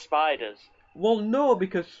series, the spiders. Well, no,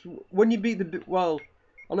 because when you beat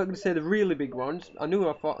I'm not going to say the really big ones. I knew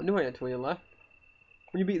I had to heal there.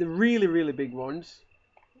 When you beat the really, really big ones,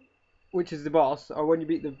 which is the boss, or when you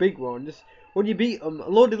beat the big ones, when you beat them, a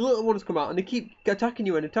load of the little ones come out and they keep attacking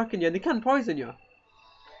you and they can poison you.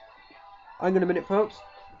 Hang on a minute, folks.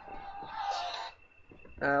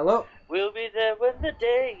 Hello? We'll be there when the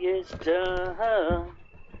day is done.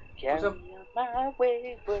 Carry on my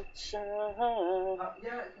wayward son.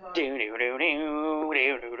 Do do do do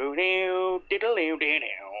do do do do diddle do do do.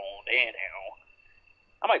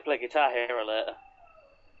 I might play Guitar Hero later.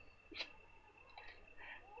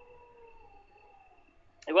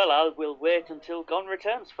 Well, I will wait until Gon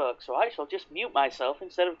returns, folks. So I shall just mute myself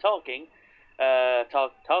instead of talking.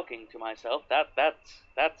 Talking to myself.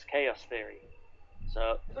 That's chaos theory.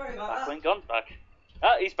 So back when Gon's back.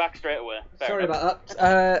 Ah, he's back straight away. Sorry about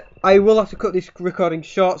that. I will have to cut this recording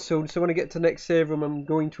short soon. So when I get to the next save room, I'm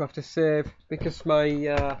going to have to save because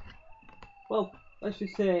my well, let's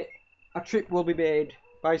just say a trip will be made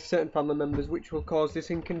by certain family members, which will cause this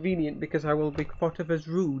inconvenient because I will be thought of as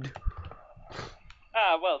rude.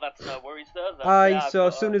 Ah, well, that's no worries though. So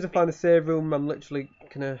as soon as I find a save room, I'm literally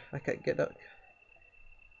I can't get that.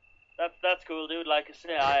 That's cool, dude. Like I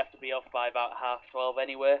say, I have to be off by about 12:30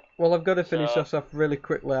 anyway. Well, I've got to finish this off really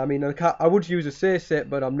quickly. I mean, I would use a save state,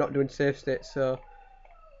 but I'm not doing save state, so.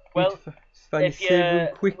 Well, if save room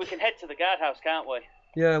quick. We can head to the guardhouse, can't we?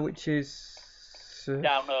 Yeah, which is.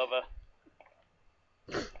 Down over.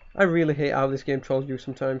 I really hate how this game trolls you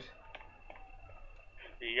sometimes.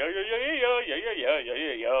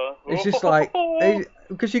 It's just like,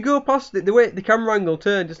 because you go past it, the way the camera angle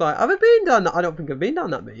turns, just like, have I been down that? I don't think I've been down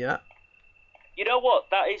that bit yet. You know what?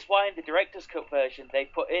 That is why in the director's cut version they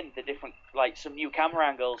put in the different, like some new camera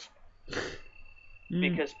angles,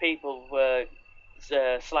 because people were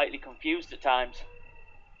slightly confused at times.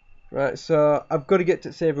 Right, so I've got to get to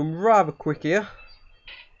the save room rather quick here.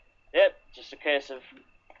 Yep, just a case of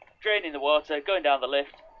draining the water, going down the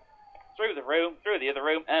lift, through the room, through the other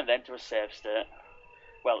room, and then to a save state.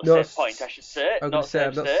 Well, a save point, I should say. I'm not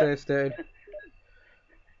save state.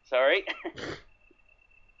 Sorry.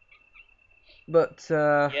 But,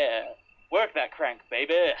 yeah, work that crank,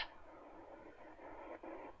 baby.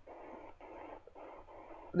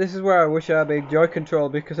 This is where I wish I had a joy control,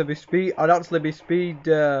 because I'd actually be speed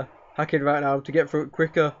hacking right now to get through it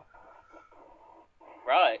quicker.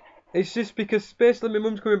 Right. It's just because basically my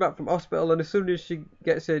mum's coming back from hospital, and as soon as she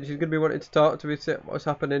gets in, she's going to be wanting to talk to me, see what's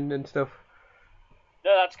happening and stuff.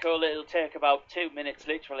 No, that's cool. It'll take about 2 minutes,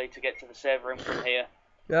 literally, to get to the save room from here.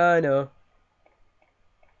 Yeah, I know.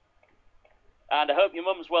 And I hope your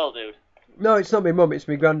mum's well, dude. No, it's not my mum, it's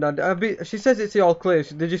my granddad. She says it's the all clear,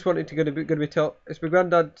 so they just wanted to be told. It's my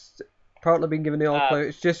granddad's partly been given the all clear.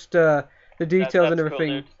 It's just the details and everything.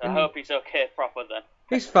 Cool, dude. I hope he's okay proper then.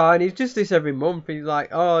 He's fine. He's just this every month. He's like,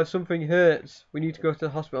 oh, something hurts. We need to go to the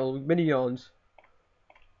hospital. Mini yawns.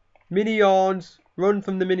 Mini yawns. Run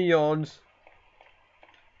from the mini yawns.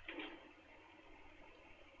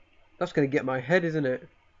 That's going to get my head, isn't it?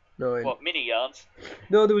 No. What, mini yarns?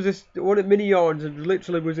 No, there was this one at mini yawns and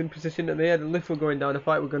literally was in position and they had a lift going down. I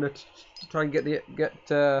thought we were going to try and get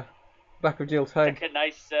back of Jill's head. Like a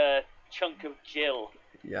nice chunk of Jill.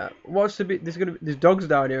 Yeah. What's the bit? There's dogs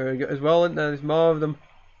down here as well, isn't there? There's more of them.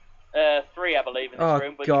 3, I believe, in this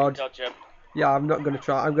room, but God. you can dodge them. Yeah, I'm not going to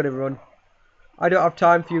try. I'm going to run. I don't have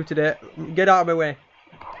time for you today. Get out of my way.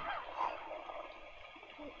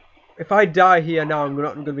 If I die here now, I'm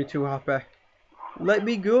not going to be too happy. Let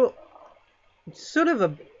me go. Son of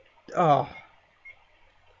a... Oh.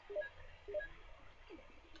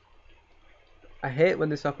 I hate when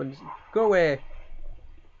this happens. Go away.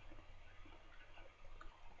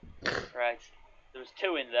 Right. There was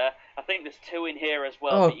 2 in there. I think there's 2 in here as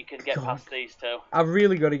well, but you can get past these 2. I've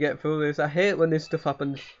really got to get through this. I hate when this stuff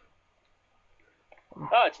happens.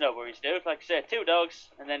 Oh, it's no worries, dude. Like I said, 2 dogs,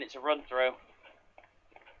 and then it's a run through.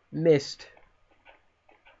 Missed.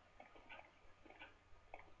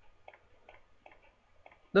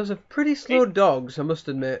 Those are pretty slow dogs, I must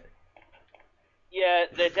admit. Yeah,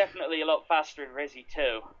 they're definitely a lot faster in Resi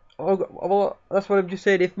 2. Oh, well, that's what I'm just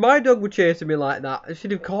saying. If my dog were chasing me like that, it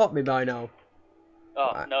should have caught me by now.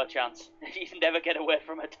 Oh, right. No chance. You can never get away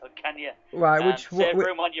from a dog, can you? Right, and save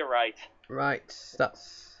room on your right. Right,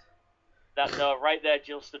 that's... That door right there,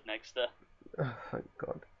 Jill stood next to. Oh, thank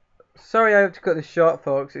God. Sorry I have to cut this short,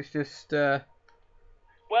 folks. It's just...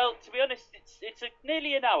 Well, to be honest, it's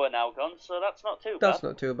nearly an hour now gone, so that's not too bad. That's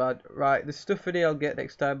not too bad. Right, the stuff in here I'll get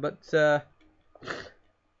next time, but...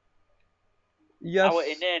 Yes. Our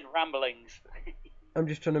inane ramblings. I'm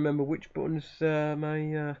just trying to remember which button's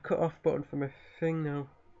my cut-off button for my thing now.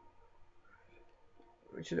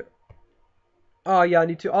 Oh, yeah, I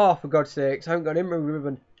need to... Oh, for God's sakes, I haven't got an inventory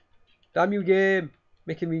ribbon. Damn you, game.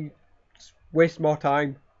 Making me waste more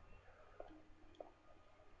time.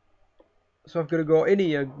 So I've got to go in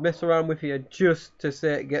here, mess around with here, just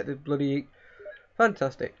to get the bloody...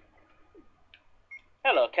 Fantastic.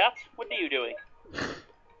 Hello, cat. What are you doing?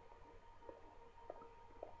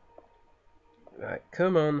 Right,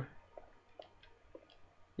 come on.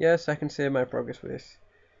 Yes, I can save my progress with this.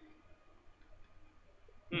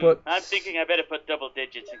 But I'm thinking I better put double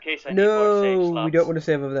digits in case I need more save slots. No, we don't want to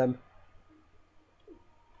save of them.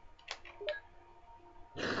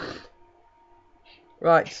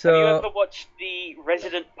 Right, so... Have you ever watched the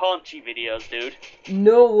Resident Paunchy videos, dude?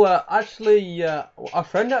 No, actually, a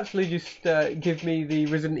friend actually just gave me the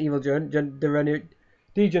Resident Evil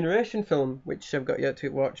Degeneration film, which I've got yet to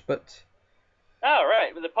watch, but... Oh,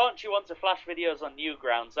 right. Well, the Paunchy ones are flash videos on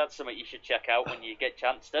Newgrounds. That's something you should check out when you get a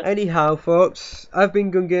chance to. Anyhow, folks, I've been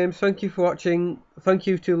Gun Games. Thank you for watching. Thank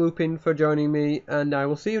you to Lupin for joining me, and I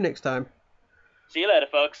will see you next time. See you later,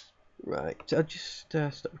 folks. Right, I'll just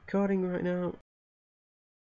stop recording right now.